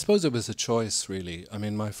 I suppose it was a choice, really. I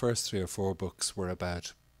mean, my first 3 or 4 books were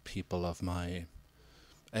about people of my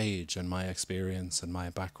age and my experience and my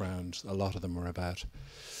background. A lot of them were about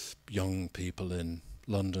young people in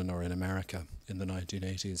London or in America in the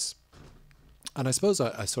 1980s. And I suppose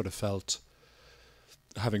I sort of felt,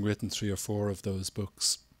 having written 3 or 4 of those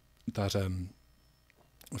books, that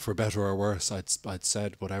for better or worse, I'd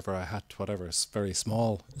said whatever I had, whatever very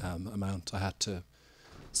small amount I had to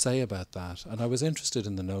say about that. And I was interested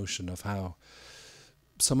in the notion of how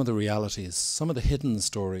some of the realities, some of the hidden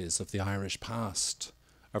stories of the Irish past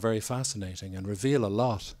are very fascinating and reveal a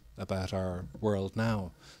lot about our world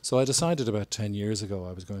now. So I decided about 10 years ago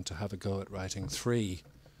I was going to have a go at writing 3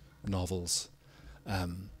 novels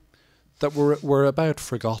that were about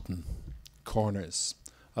forgotten corners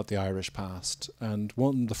of the Irish past. And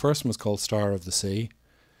the first one was called Star of the Sea,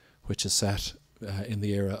 which is set in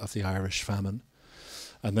the era of the Irish famine.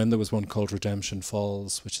 And then there was one called Redemption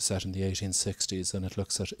Falls, which is set in the 1860s, and it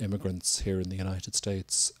looks at immigrants here in the United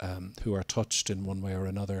States who are touched in one way or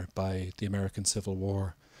another by the American Civil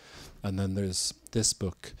War. And then there's this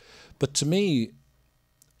book. But to me,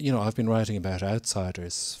 you know, I've been writing about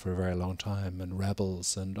outsiders for a very long time and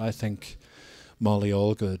rebels, and I think Molly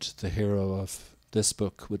Allgood, the hero of this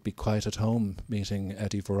book, would be quite at home meeting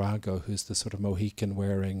Eddie Virago, who's the sort of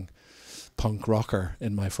Mohican-wearing punk rocker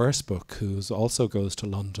in my first book, who also goes to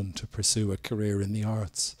London to pursue a career in the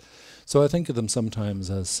arts. So I think of them sometimes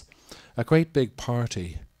as a great big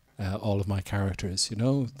party, all of my characters, you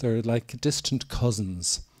know. They're like distant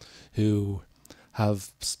cousins who have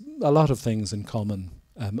a lot of things in common,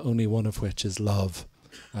 only one of which is love.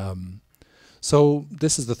 So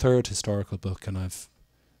this is the 3rd historical book, and I've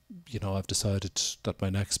decided that my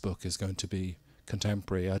next book is going to be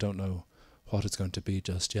contemporary. I don't know what it's going to be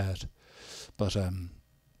just yet. But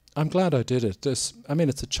I'm glad I did it. It's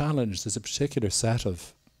a challenge. There's a particular set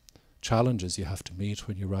of challenges you have to meet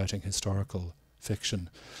when you're writing historical fiction,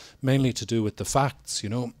 mainly to do with the facts. You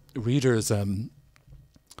know, readers,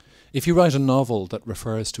 if you write a novel that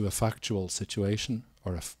refers to a factual situation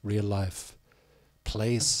or a real-life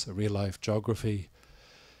place, a real-life geography,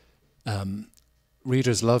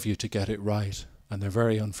 readers love you to get it right, and they're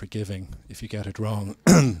very unforgiving if you get it wrong.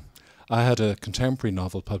 I had a contemporary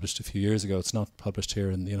novel published a few years ago. It's not published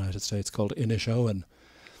here in the United States, called Inishowen,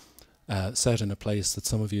 set in a place that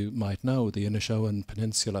some of you might know, the Inishowen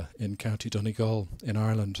Peninsula in County Donegal in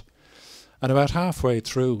Ireland. And about halfway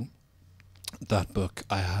through that book,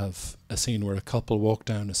 I have a scene where a couple walk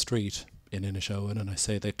down a street in Inishowen, and I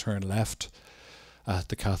say they turn left at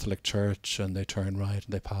the Catholic church and they turn right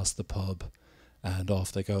and they pass the pub and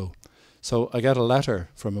off they go. So I get a letter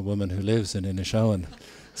from a woman who lives in Inishowen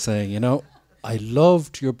saying, you know, I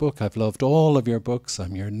loved your book. I've loved all of your books.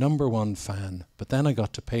 I'm your #1 fan. But then I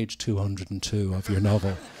got to page 202 of your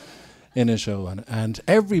novel, Inishowen. And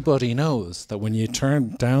everybody knows that when you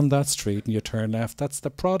turn down that street and you turn left, that's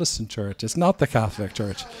the Protestant church. It's not the Catholic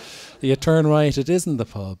church. You turn right, it isn't the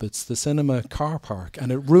pub. It's the cinema car park.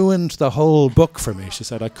 And it ruined the whole book for me. She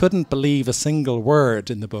said, I couldn't believe a single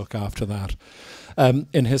word in the book after that.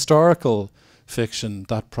 In historical fiction,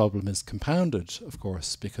 that problem is compounded, of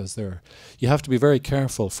course, because you have to be very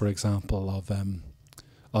careful, for example,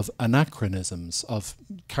 of anachronisms, of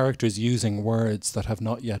characters using words that have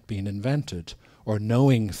not yet been invented, or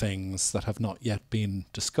knowing things that have not yet been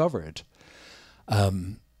discovered.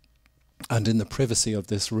 And in the privacy of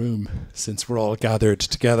this room, since we're all gathered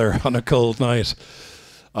together on a cold night,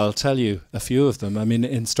 I'll tell you a few of them. I mean,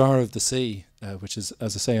 in Star of the Sea, which is,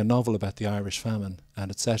 as I say, a novel about the Irish famine,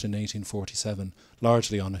 and it's set in 1847,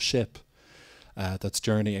 largely on a ship that's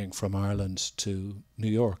journeying from Ireland to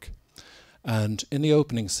New York. And in the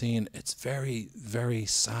opening scene, it's very, very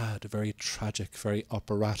sad, very tragic, very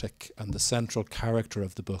operatic, and the central character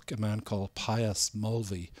of the book, a man called Pius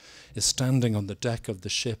Mulvey, is standing on the deck of the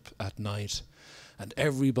ship at night, and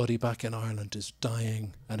everybody back in Ireland is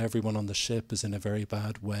dying, and everyone on the ship is in a very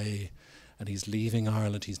bad way, and he's leaving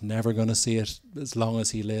Ireland. He's never going to see it as long as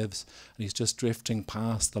he lives, and he's just drifting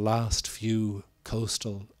past the last few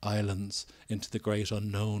coastal islands into the great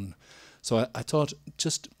unknown. So I thought,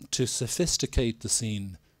 just to sophisticate the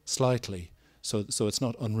scene slightly, so it's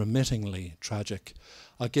not unremittingly tragic,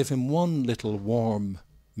 I'll give him one little warm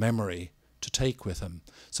memory to take with him.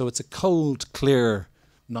 So it's a cold, clear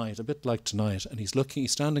night, a bit like tonight, and he's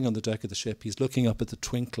standing on the deck of the ship, he's looking up at the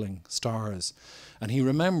twinkling stars, and he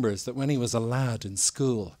remembers that when he was a lad in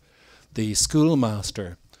school, the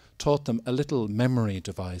schoolmaster taught them a little memory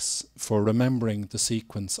device for remembering the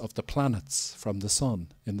sequence of the planets from the sun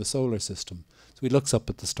in the solar system. So he looks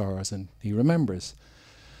up at the stars and he remembers.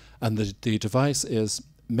 And the device is,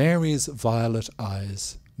 Mary's violet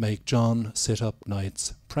eyes make John sit up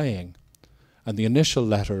nights praying. And the initial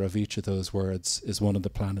letter of each of those words is one of the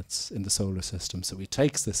planets in the solar system. So he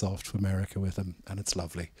takes this off to America with him, and it's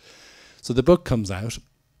lovely. So the book comes out,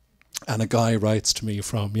 and a guy writes to me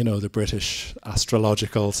from, the British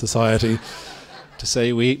Astrological Society to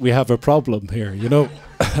say, we have a problem here,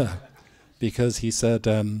 because he said,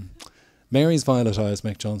 Mary's violet eyes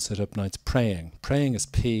make John sit up nights praying. Praying is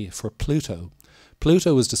P for Pluto.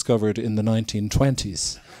 Pluto was discovered in the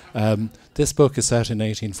 1920s. This book is set in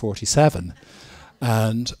 1847.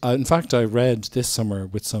 And in fact, I read this summer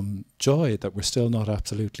with some joy that we're still not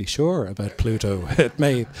absolutely sure about Pluto.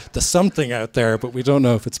 There's something out there, but we don't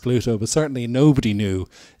know if it's Pluto. But certainly nobody knew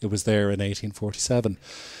it was there in 1847.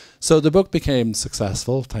 So the book became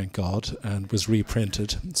successful, thank God, and was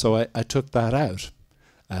reprinted. So I took that out.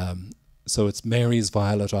 So it's Mary's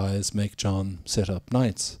violet eyes make John sit up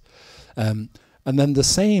nights. And then the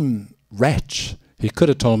same wretch, he could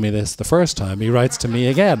have told me this the first time, he writes to me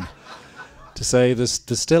again to say there's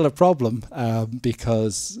still a problem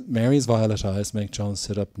because Mary's violet eyes make John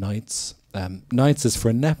sit up nights. Nights is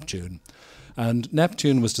for Neptune. And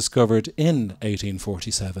Neptune was discovered in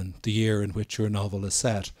 1847, the year in which your novel is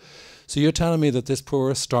set. So you're telling me that this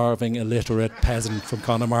poor, starving, illiterate peasant from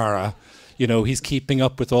Connemara, he's keeping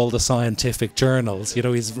up with all the scientific journals.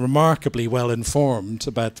 He's remarkably well informed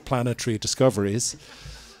about planetary discoveries.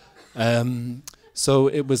 So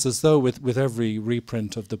it was as though with every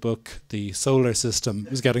reprint of the book, the solar system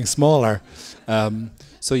was getting smaller.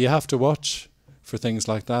 So you have to watch for things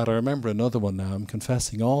like that. I remember another one now. I'm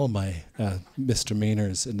confessing all my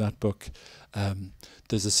misdemeanors in that book.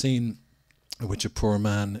 There's a scene in which a poor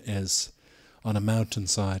man is on a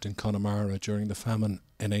mountainside in Connemara during the famine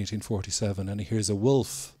in 1847, and he hears a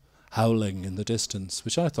wolf howling in the distance,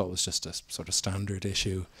 which I thought was just a sort of standard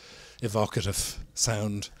issue, evocative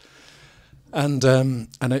sound. And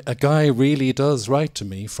a guy really does write to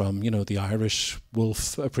me from, the Irish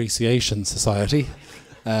Wolf Appreciation Society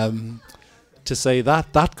to say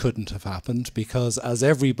that couldn't have happened because, as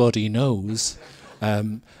everybody knows,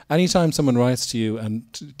 anytime someone writes to you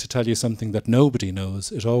and to tell you something that nobody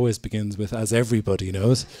knows, it always begins with, as everybody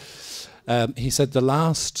knows. He said the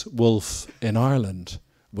last wolf in Ireland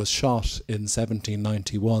was shot in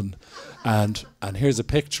 1791. And here's a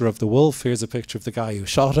picture of the wolf, here's a picture of the guy who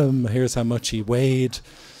shot him, here's how much he weighed.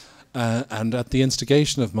 And at the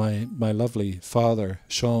instigation of my lovely father,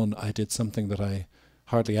 Sean, I did something that I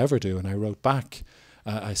hardly ever do, and I wrote back.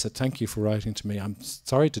 I said, thank you for writing to me. I'm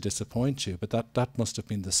sorry to disappoint you, but that must have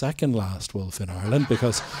been the second last wolf in Ireland,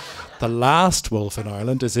 because the last wolf in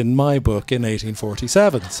Ireland is in my book in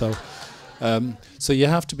 1847. So you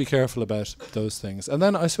have to be careful about those things. And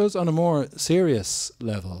then I suppose on a more serious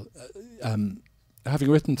level, having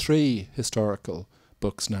written 3 historical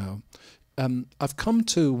books now, I've come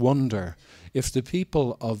to wonder if the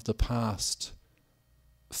people of the past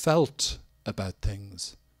felt about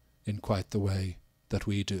things in quite the way that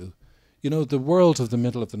we do. The world of the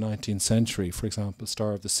middle of the 19th century, for example,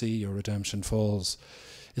 Star of the Sea or Redemption Falls,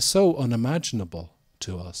 is so unimaginable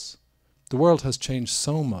to us. The world has changed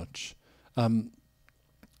so much.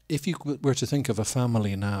 If you were to think of a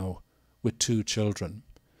family now with 2 children,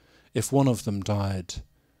 if one of them died,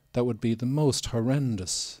 that would be the most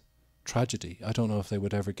horrendous tragedy. I don't know if they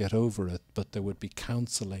would ever get over it, but there would be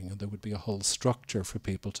counselling and there would be a whole structure for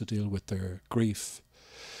people to deal with their grief.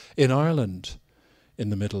 In Ireland, in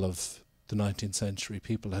the middle of the 19th century,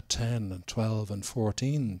 people had 10 and 12 and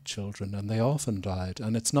 14 children, and they often died.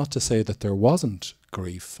 And it's not to say that there wasn't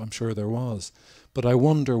grief. I'm sure there was. But I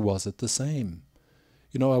wonder, was it the same?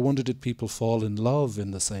 I wonder, did people fall in love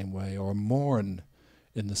in the same way, or mourn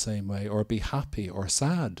in the same way, or be happy or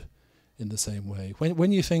sad in the same way?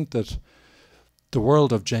 When you think that the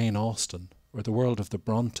world of Jane Austen, or the world of the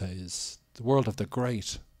Brontes, the world of the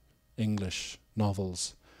great English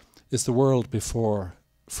novels, is the world before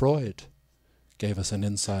Freud gave us an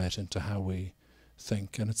insight into how we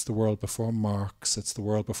think, and it's the world before Marx, it's the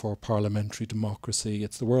world before parliamentary democracy,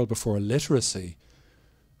 it's the world before literacy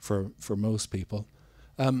for most people.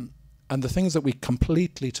 And the things that we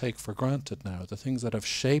completely take for granted now, the things that have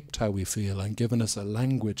shaped how we feel and given us a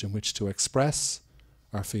language in which to express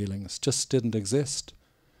our feelings, just didn't exist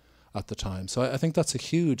at the time. So I think that's a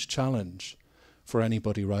huge challenge for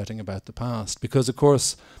anybody writing about the past, because of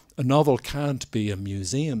course a novel can't be a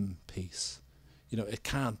museum piece. It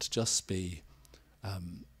can't just be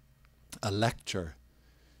a lecture,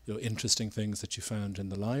 interesting things that you found in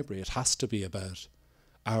the library. It has to be about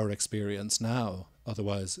our experience now,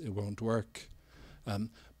 otherwise it won't work.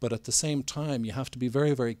 But at the same time, you have to be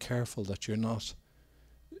very, very careful that you're not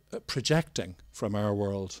projecting from our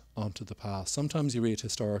world onto the past. Sometimes you read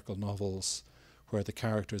historical novels where the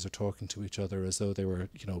characters are talking to each other as though they were,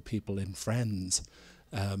 people in Friends,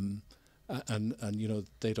 and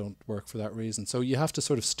they don't work for that reason. So you have to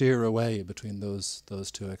sort of steer away between those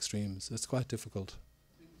two extremes. It's quite difficult.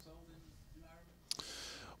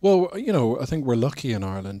 Well, I think we're lucky in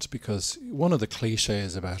Ireland because one of the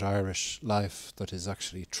cliches about Irish life that is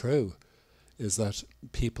actually true is that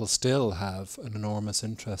people still have an enormous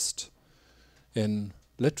interest in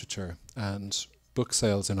literature, and book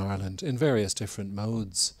sales in Ireland in various different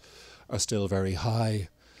modes are still very high.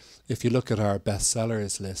 If you look at our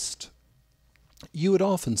bestsellers list, you would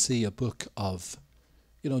often see a book of,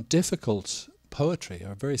 difficult poetry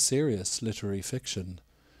or very serious literary fiction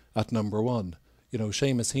at number one.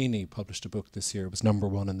 Seamus Heaney published a book this year, was number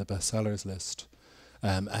one in the bestsellers list,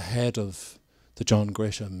 ahead of the John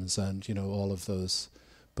Grishams and, all of those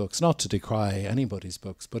books. Not to decry anybody's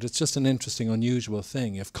books, but it's just an interesting, unusual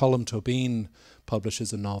thing. If Colm Tóibín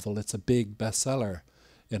publishes a novel, it's a big bestseller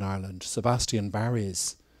in Ireland. Sebastian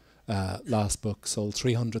Barry's last book sold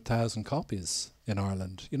 300,000 copies in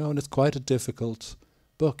Ireland, and it's quite a difficult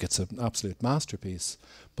book. It's an absolute masterpiece,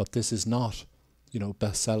 but this is not,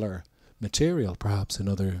 bestseller material perhaps in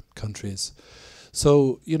other countries.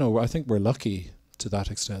 So, I think we're lucky to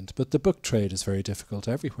that extent. But the book trade is very difficult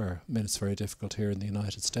everywhere. I mean, it's very difficult here in the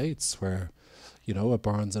United States where, a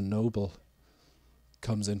Barnes and Noble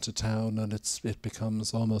comes into town and it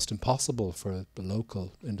becomes almost impossible for the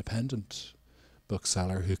local independent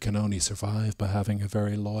bookseller who can only survive by having a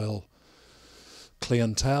very loyal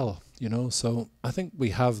clientele, So I think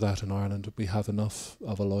we have that in Ireland. We have enough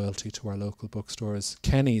of a loyalty to our local bookstores.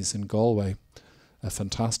 Kenny's in Galway, a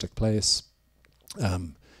fantastic place.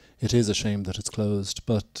 It is a shame that it's closed,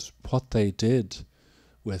 but what they did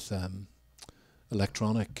with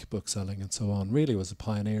electronic bookselling and so on really was a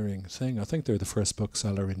pioneering thing. I think they're the first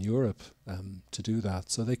bookseller in Europe to do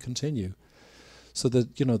that, so they continue. So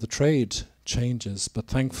that, the trade changes, but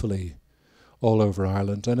thankfully all over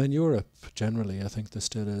Ireland and in Europe generally, I think there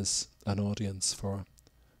still is an audience for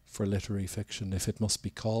literary fiction, if it must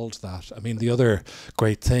be called that. I mean, the other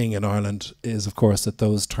great thing in Ireland is, of course, that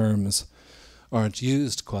those terms aren't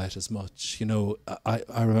used quite as much.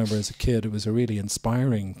 I remember as a kid, it was a really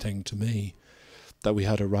inspiring thing to me that we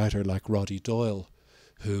had a writer like Roddy Doyle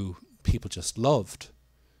who people just loved.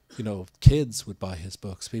 Kids would buy his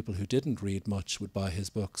books, people who didn't read much would buy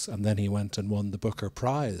his books, and then he went and won the Booker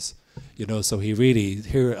Prize. So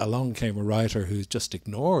here along came a writer who just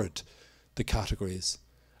ignored the categories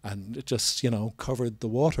and it just, covered the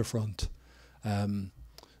waterfront.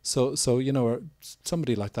 So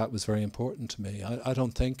somebody like that was very important to me. I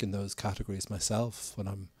don't think in those categories myself when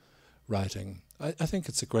I'm writing. I think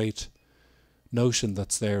it's a great notion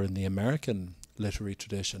that's there in the American literary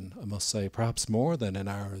tradition, I must say, perhaps more than in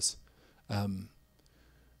ours.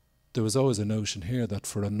 There was always a notion here that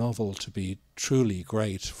for a novel to be truly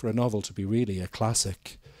great, for a novel to be really a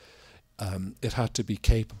classic, it had to be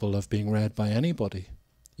capable of being read by anybody,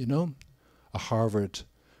 a Harvard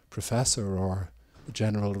professor or a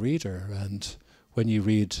general reader. And when you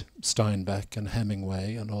read Steinbeck and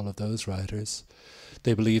Hemingway and all of those writers,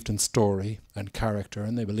 they believed in story and character,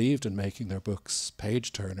 and they believed in making their books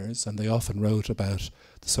page-turners, and they often wrote about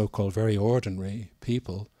the so-called very ordinary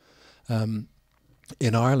people.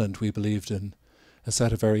 In Ireland, we believed in a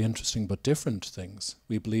set of very interesting but different things.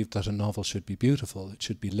 We believed that a novel should be beautiful, it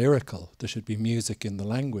should be lyrical, there should be music in the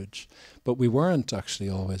language, but we weren't actually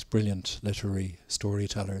always brilliant literary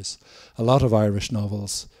storytellers. A lot of Irish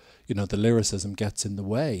novels, the lyricism gets in the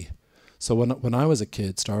way. So when I was a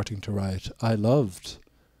kid starting to write, I loved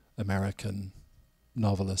American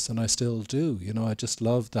novelists, and I still do. I just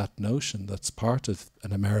love that notion that's part of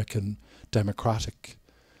an American democratic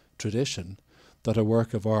tradition, that a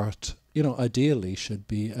work of art, ideally should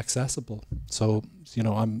be accessible. So,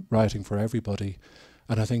 I'm writing for everybody,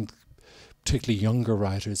 and I think particularly younger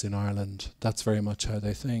writers in Ireland, that's very much how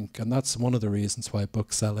they think, and that's one of the reasons why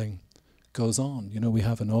book selling goes on. We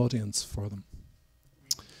have an audience for them.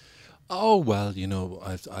 Oh, well,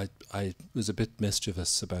 I was a bit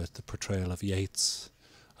mischievous about the portrayal of Yeats,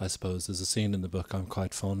 I suppose. There's a scene in the book I'm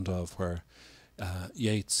quite fond of where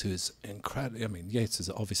Yeats, who's incredible, Yeats is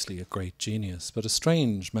obviously a great genius, but a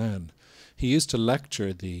strange man. He used to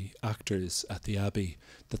lecture the actors at the Abbey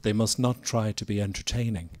that they must not try to be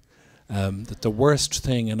entertaining, that the worst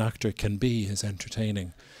thing an actor can be is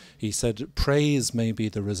entertaining. He said, praise may be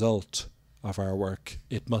the result of our work,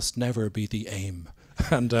 it must never be the aim.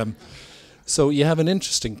 And so you have an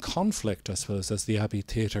interesting conflict, I suppose, as the Abbey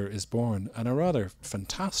Theatre is born, and a rather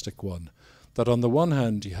fantastic one, that on the one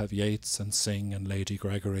hand you have Yeats and Synge and Lady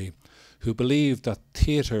Gregory, who believe that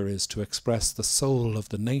theatre is to express the soul of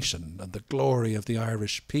the nation and the glory of the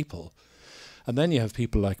Irish people. And then you have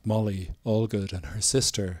people like Molly Allgood and her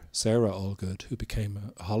sister, Sarah Allgood, who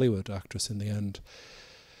became a Hollywood actress in the end,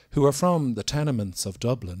 who are from the tenements of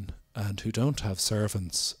Dublin and who don't have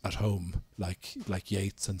servants at home like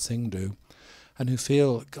Yeats and Synge do, and who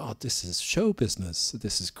feel, God, this is show business,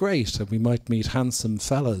 this is great, and we might meet handsome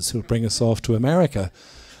fellas who'll bring us off to America.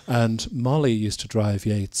 And Molly used to drive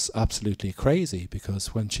Yeats absolutely crazy,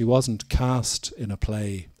 because when she wasn't cast in a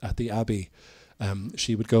play at the Abbey,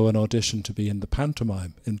 she would go and audition to be in the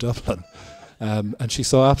pantomime in Dublin. And she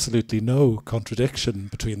saw absolutely no contradiction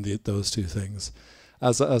between those two things,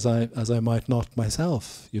 as I might not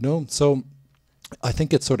myself, you know. So I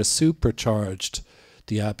think it sort of supercharged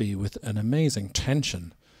the Abbey with an amazing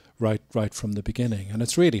tension right from the beginning, and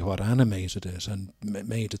it's really what animated it and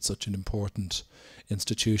made it such an important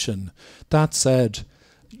institution. That said,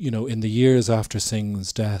 you know, in the years after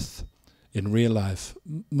Synge's death, in real life,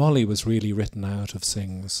 Molly was really written out of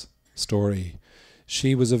Synge's story.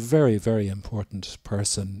 She was a very, very important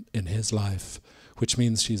person in his life, which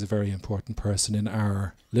means she's a very important person in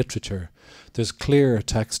our literature. There's clear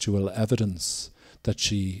textual evidence that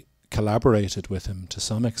she collaborated with him to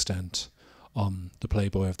some extent on The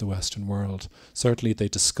Playboy of the Western World. Certainly they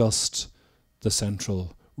discussed the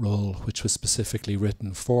central role, which was specifically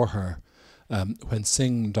written for her. When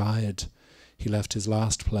Synge died, he left his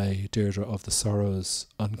last play, Deirdre of the Sorrows,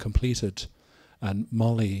 uncompleted, and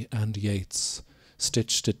Molly and Yeats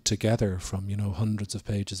stitched it together from, you know, hundreds of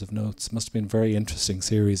pages of notes. Must have been a very interesting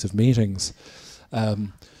series of meetings.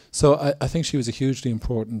 So I think she was a hugely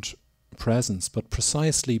important presence, but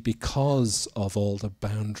precisely because of all the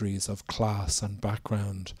boundaries of class and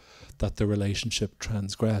background that the relationship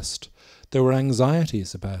transgressed, there were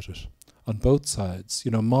anxieties about it on both sides.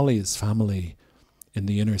 You know, Molly's family in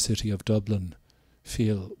the inner city of Dublin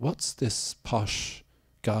feel, what's this posh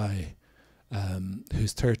guy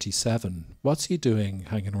who's 37? What's he doing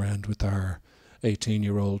hanging around with our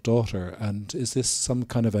 18-year-old daughter? And is this some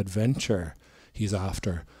kind of adventure he's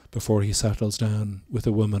after before he settles down with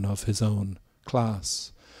a woman of his own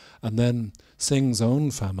class? And then Synge's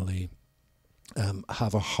own family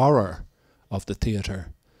have a horror of the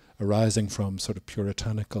theatre arising from sort of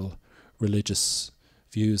puritanical religious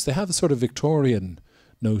views. They have a sort of Victorian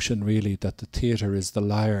notion, really, that the theatre is the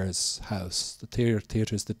liar's house. The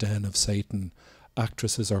theatre is the den of Satan.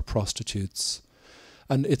 Actresses are prostitutes.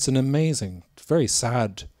 And it's an amazing, very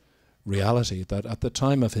sad reality that at the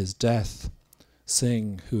time of his death,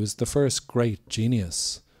 Synge, who is the first great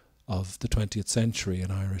genius of the 20th century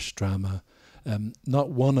in Irish drama, not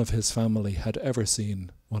one of his family had ever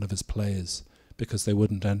seen one of his plays because they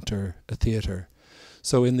wouldn't enter a theatre.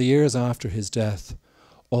 So in the years after his death,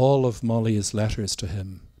 all of Molly's letters to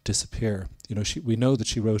him disappear. You know, we know that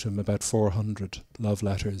she wrote him about 400 love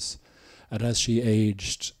letters, and as she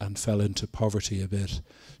aged and fell into poverty a bit,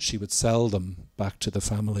 she would sell them back to the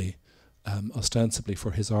family, ostensibly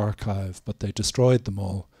for his archive, but they destroyed them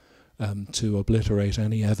all to obliterate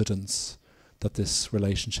any evidence that this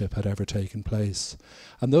relationship had ever taken place.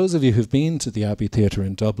 And those of you who've been to the Abbey Theatre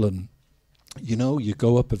in Dublin, you know, you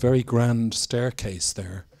go up a very grand staircase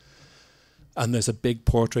there, and there's a big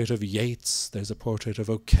portrait of Yeats, there's a portrait of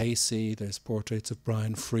O'Casey, there's portraits of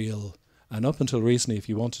Brian Friel, and up until recently, if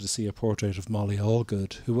you wanted to see a portrait of Molly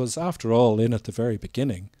Allgood, who was, after all, in at the very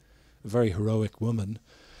beginning, a very heroic woman,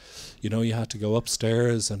 you know, you had to go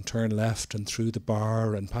upstairs and turn left and through the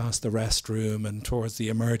bar and past the restroom and towards the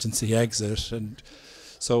emergency exit. And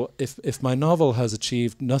so if my novel has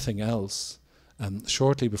achieved nothing else,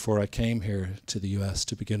 shortly before I came here to the US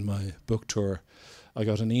to begin my book tour, I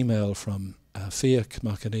got an email from Fiach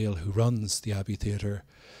McAneil, who runs the Abbey Theatre,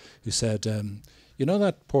 who said, you know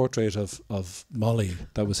that portrait of Molly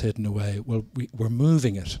that was hidden away? Well, we're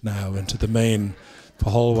moving it now into the main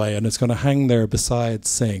hallway, and it's going to hang there beside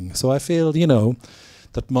Synge. So I feel, you know,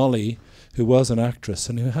 that Molly, who was an actress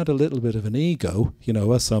and who had a little bit of an ego, you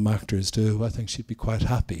know, as some actors do, I think she'd be quite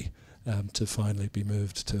happy to finally be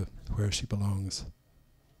moved to where she belongs.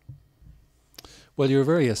 Well, you're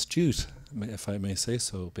very astute, if I may say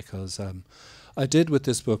so, because I did with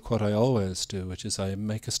this book what I always do, which is I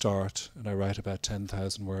make a start and I write about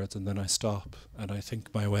 10,000 words and then I stop and I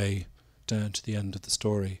think my way down to the end of the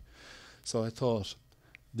story. So I thought,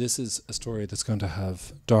 this is a story that's going to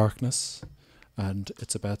have darkness, and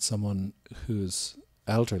it's about someone who's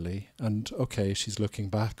elderly, and okay, she's looking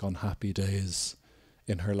back on happy days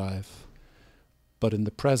in her life. But in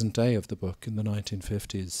the present day of the book, in the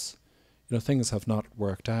 1950s, you know, things have not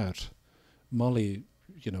worked out. Molly,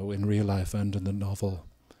 in real life and in the novel.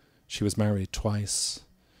 She was married twice.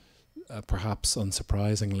 Perhaps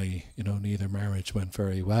unsurprisingly, neither marriage went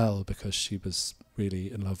very well because she was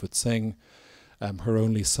really in love with Synge. Her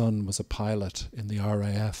only son was a pilot in the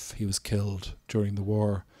RAF. He was killed during the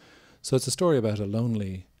war. So it's a story about a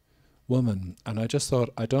lonely woman. And I just thought,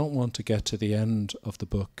 I don't want to get to the end of the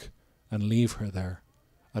book and leave her there.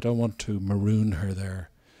 I don't want to maroon her there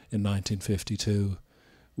in 1952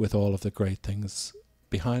 with all of the great things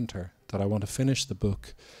behind her. That I want to finish the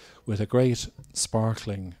book with a great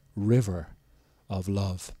sparkling river of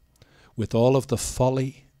love, with all of the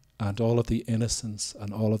folly and all of the innocence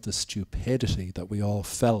and all of the stupidity that we all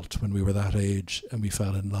felt when we were that age and we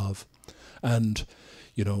fell in love. And,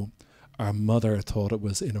 our mother thought it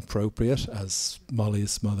was inappropriate, as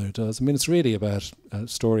Molly's mother does. I mean, it's really about a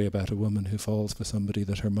story about a woman who falls for somebody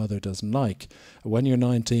that her mother doesn't like. When you're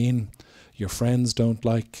 19, your friends don't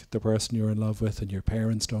like the person you're in love with and your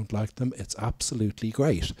parents don't like them. It's absolutely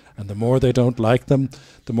great. And the more they don't like them,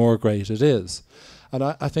 the more great it is. And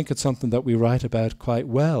I think it's something that we write about quite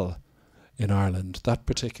well in Ireland, that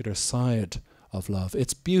particular side of love.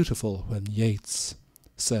 It's beautiful when Yeats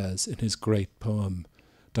says in his great poem,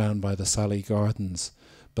 Down by the Sally Gardens,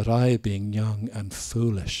 but I, being young and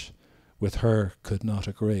foolish, with her could not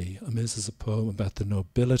agree. I mean, this is a poem about the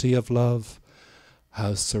nobility of love,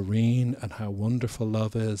 how serene and how wonderful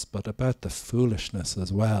love is, but about the foolishness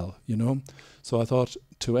as well, So I thought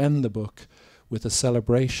to end the book with a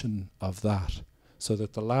celebration of that, so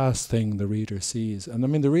that the last thing the reader sees, and I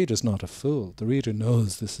mean, the reader's not a fool. The reader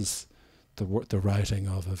knows this is the writing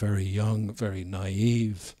of a very young, very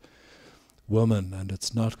naive woman, and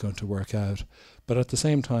it's not going to work out. But at the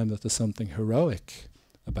same time, that there's something heroic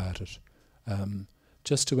about it.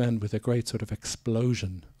 Just to end with a great sort of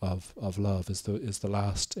explosion of love is the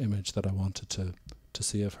last image that I wanted to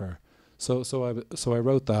see of her. So I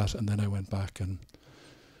wrote that, and then I went back and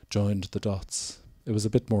joined the dots. It was a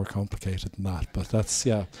bit more complicated than that, but that's,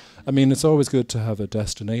 yeah. I mean, it's always good to have a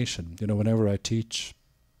destination. Whenever I teach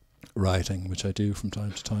writing, which I do from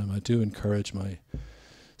time to time, I do encourage my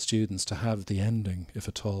students to have the ending, if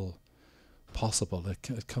at all possible.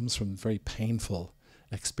 It comes from very painful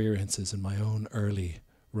experiences in my own early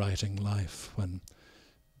writing life when,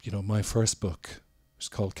 my first book, which is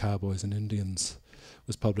called Cowboys and Indians,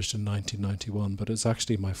 was published in 1991, but it's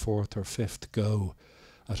actually my fourth or fifth go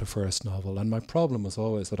at a first novel. And my problem was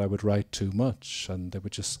always that I would write too much and they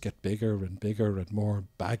would just get bigger and more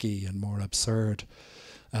baggy and more absurd.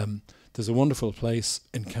 There's a wonderful place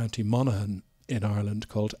in County Monaghan in Ireland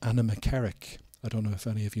called Annaghmakerrig. I don't know if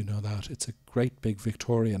any of you know that. It's a great big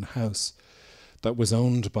Victorian house that was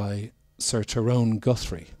owned by Sir Tyrone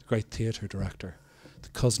Guthrie, the great theatre director, the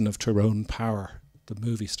cousin of Tyrone Power, the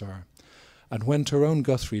movie star. And when Tyrone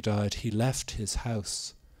Guthrie died, he left his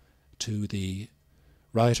house to the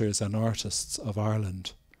writers and artists of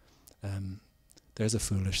Ireland. There's a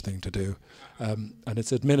foolish thing to do. And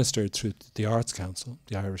it's administered through the Arts Council,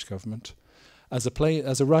 the Irish government. As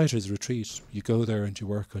a writer's retreat, you go there and you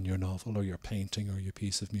work on your novel or your painting or your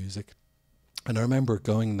piece of music. And I remember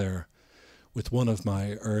going there with one of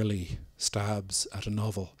my early stabs at a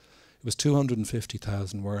novel. It was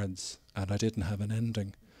 250,000 words and I didn't have an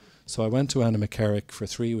ending. So I went to Annaghmakerrig for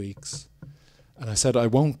 3 weeks and I said, I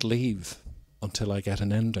won't leave until I get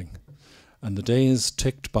an ending. And the days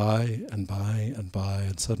ticked by and by and by,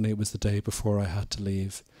 and suddenly it was the day before I had to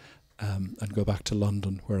leave and go back to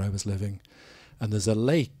London where I was living. And there's a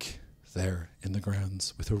lake there in the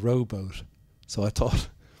grounds with a rowboat. So I thought,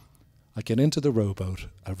 I get into the rowboat,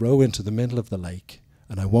 I row into the middle of the lake,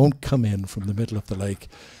 and I won't come in from the middle of the lake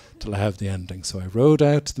till I have the ending. So I rowed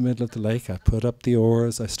out to the middle of the lake, I put up the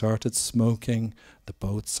oars, I started smoking, the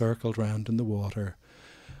boat circled round in the water.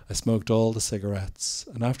 I smoked all the cigarettes,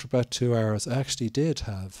 and after about 2 hours I actually did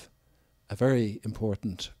have a very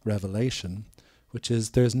important revelation, which is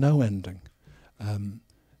there's no ending.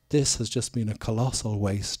 This has just been a colossal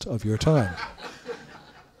waste of your time.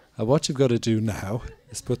 And what you've got to do now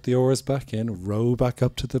is put the oars back in, row back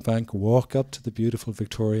up to the bank, walk up to the beautiful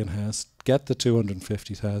Victorian house, get the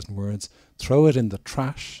 250,000 words, throw it in the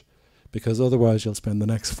trash, because otherwise you'll spend the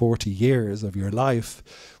next 40 years of your life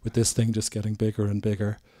with this thing just getting bigger and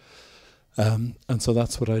bigger. And so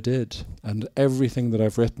that's what I did. And everything that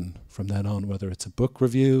I've written from then on, whether it's a book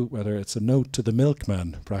review, whether it's a note to the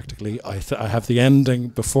milkman, practically, I have the ending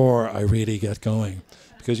before I really get going.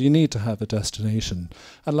 Because you need to have a destination.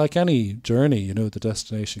 And like any journey, the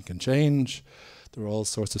destination can change. There are all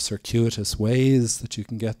sorts of circuitous ways that you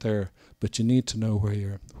can get there, but you need to know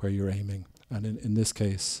where you're aiming. And in this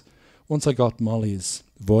case, once I got Molly's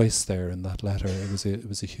voice there in that letter, it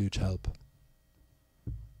was a huge help.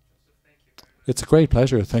 It's a great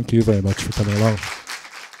pleasure. Thank you very much for coming along.